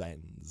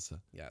friends.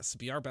 Yes,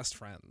 be our best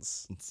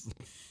friends.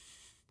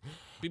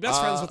 Be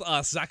best friends with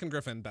us, Zack and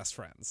Griffin, best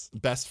friends.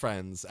 Best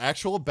friends.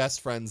 Actual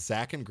best friends,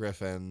 Zack and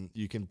Griffin.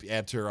 You can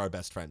enter our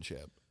best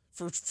friendship.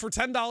 For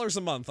 $10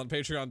 a month on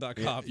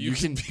patreon.com, you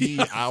can be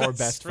our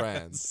best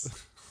friends.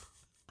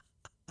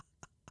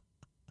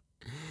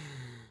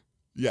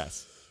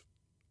 Yes.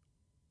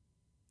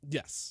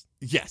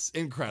 Yes.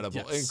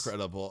 Incredible. Yes.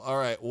 Incredible. All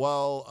right.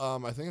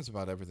 Well, I think it's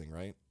about everything,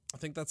 right? I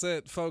think that's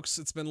it, folks.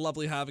 It's been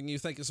lovely having you.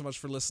 Thank you so much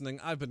for listening.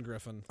 I've been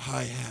Griffin.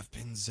 I have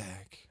been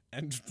Zack.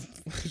 And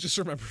just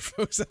remember,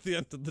 folks, at the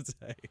end of the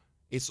day,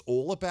 it's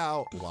all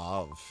about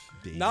love,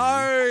 baby.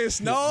 Nice.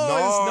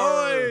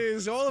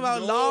 All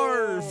about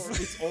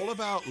love. It's all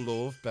about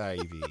love,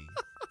 baby.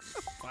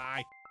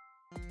 Bye.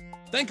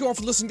 Thank you all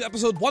for listening to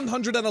episode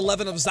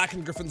 111 of Zack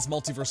and Griffin's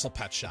Multiversal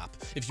Pet Shop.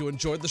 If you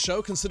enjoyed the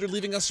show, consider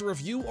leaving us a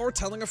review or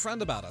telling a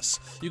friend about us.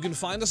 You can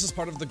find us as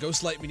part of the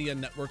Ghostlight Media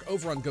Network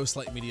over on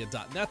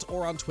ghostlightmedia.net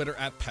or on Twitter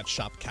at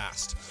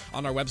PetShopCast.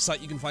 On our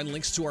website, you can find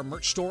links to our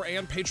merch store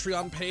and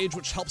Patreon page,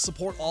 which helps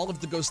support all of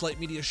the Ghostlight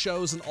Media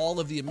shows and all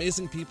of the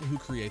amazing people who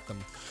create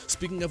them.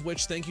 Speaking of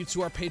which, thank you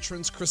to our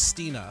patrons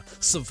Christina,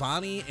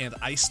 Savani, and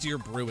Ice Deer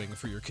Brewing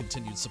for your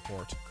continued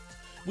support.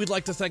 We'd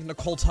like to thank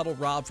Nicole Tuttle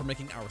Robb for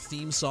making our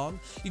theme song.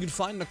 You can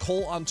find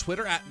Nicole on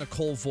Twitter at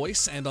Nicole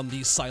Voice and on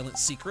These Silent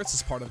Secrets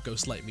as part of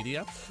Ghostlight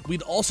Media.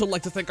 We'd also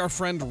like to thank our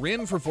friend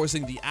Rin for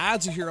voicing the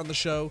ads you hear on the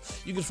show.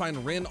 You can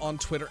find Rin on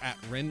Twitter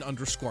at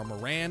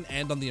Rin_Moran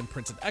and on the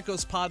Imprinted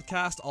Echoes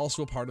podcast,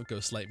 also a part of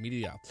Ghostlight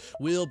Media.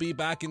 We'll be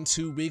back in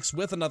 2 weeks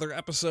with another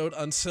episode.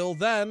 Until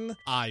then,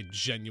 I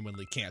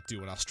genuinely can't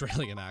do an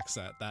Australian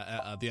accent.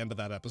 That the end of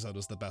that episode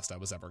was the best I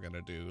was ever going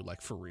to do.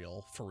 Like, for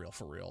real.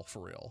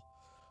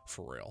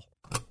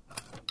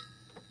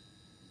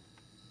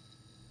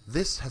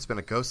 This has been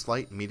a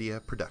Ghostlight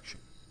Media production.